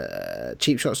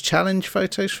Cheap Shots Challenge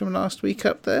photos from last week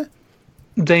up there?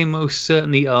 They most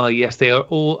certainly are. Yes, they are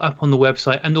all up on the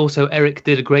website, and also Eric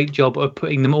did a great job of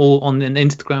putting them all on an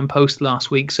Instagram post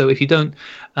last week. So if you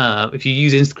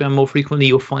use Instagram more frequently,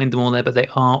 you'll find them all there. But they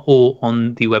are all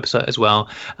on the website as well.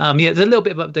 There's a little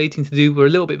bit of updating to do. We're a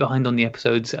little bit behind on the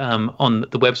episodes on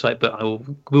the website, but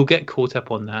we'll get caught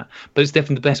up on that. But it's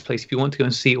definitely the best place if you want to go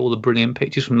and see all the brilliant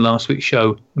pictures from last week's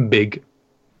show. Big.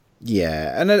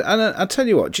 Yeah, and I'll tell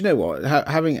you what. Do you know what?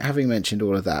 Having mentioned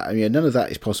all of that, I mean, none of that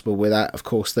is possible without, of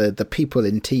course, the people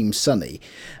in Team Sunny.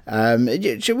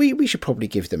 We should probably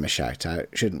give them a shout out,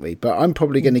 shouldn't we? But I'm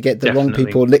probably going to get the wrong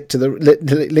people linked to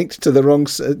the wrong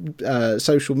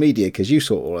social media, because you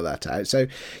sort all of that out. So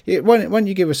why don't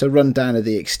you give us a rundown of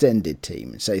the extended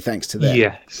team and say thanks to them?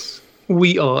 Yes.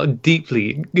 We are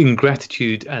deeply in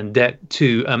gratitude and debt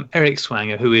to Eric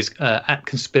Swanger, who is at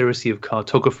Conspiracy of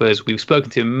Cartographers. We've spoken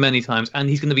to him many times, and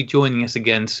he's going to be joining us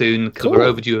again soon because we're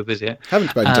overdue a visit. Haven't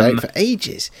spoken to Eric for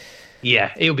ages.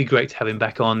 Yeah, it'll be great to have him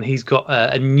back on. He's got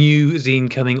a new zine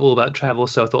coming all about travel,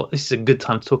 so I thought this is a good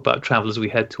time to talk about travel as we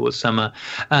head towards summer.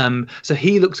 So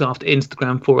he looks after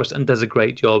Instagram for us and does a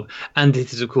great job. And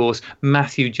it is, of course,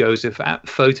 Matthew Joseph at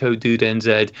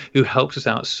PhotoDudeNZ, who helps us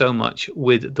out so much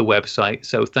with the website.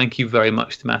 So thank you very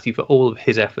much to Matthew for all of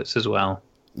his efforts as well.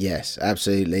 Yes,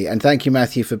 absolutely. And thank you,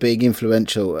 Matthew, for being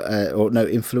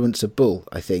influenceable,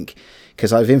 I think,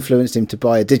 because I've influenced him to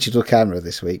buy a digital camera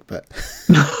this week, but...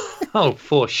 Oh,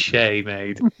 for shame,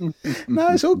 mate. No,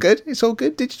 it's all good. It's all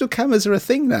good. Digital cameras are a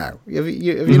thing now. Have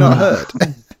you not heard?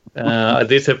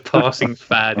 It's a passing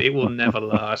fad. It will never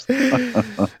last.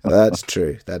 That's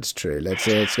true. Let's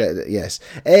get yes.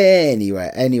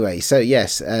 Anyway. So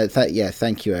yes,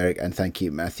 thank you, Eric, and thank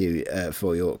you, Matthew,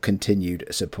 for your continued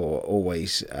support.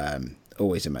 Always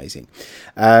amazing.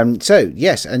 So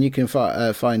yes, and you can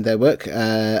find their work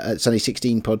at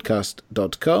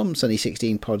sunny16podcast.com,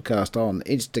 sunny16podcast on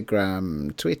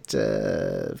Instagram,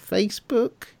 Twitter,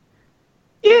 Facebook.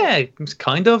 Yeah,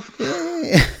 kind of.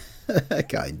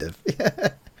 Kind of.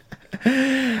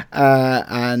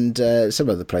 and some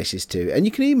other places too. And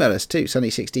you can email us too,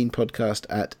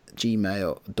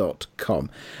 sunny16podcast@gmail.com.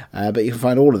 But you can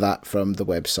find all of that from the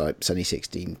website,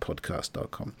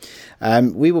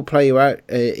 sunny16podcast.com. We will play you out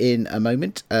in a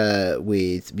moment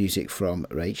with music from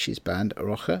Rach's band,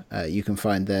 Rocha. You can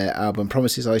find their album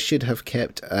Promises I Should Have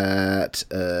Kept at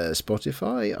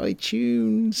Spotify,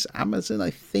 iTunes, Amazon, I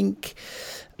think.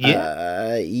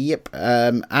 Yep.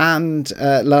 And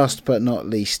last but not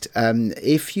least,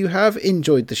 if you have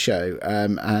enjoyed the show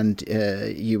and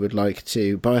you would like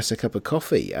to buy us a cup of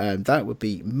coffee, that would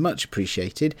be much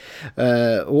appreciated.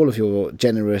 All of your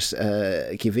generous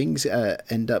givings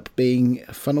end up being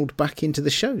funneled back into the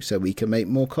show so we can make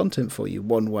more content for you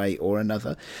one way or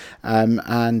another.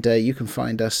 And you can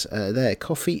find us there,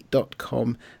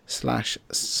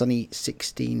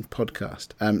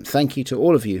 coffee.com/sunny16podcast. Thank you to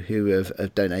all of you who have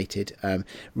donated.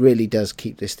 Really does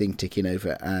keep this thing ticking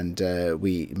over, and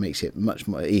it makes it much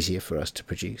more easier for us to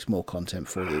produce more content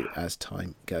for you as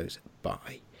time goes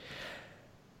by.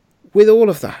 With all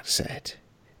of that said,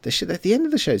 at the end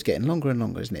of the show is getting longer and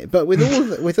longer, isn't it? But with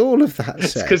all of that said,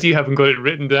 it's because you haven't got it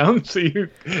written down, so you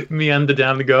meander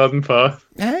down the garden path.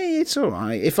 Hey, it's all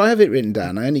right. If I have it written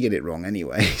down, I only get it wrong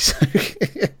anyway.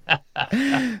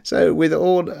 So with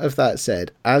all of that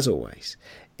said, as always,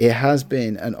 it has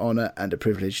been an honour and a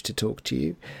privilege to talk to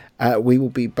you. We will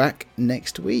be back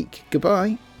next week.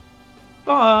 Goodbye.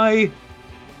 Bye.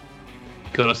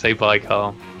 Gotta say bye,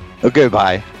 Carl. Okay,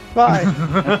 bye. Bye.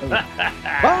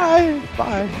 Bye.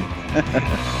 Bye.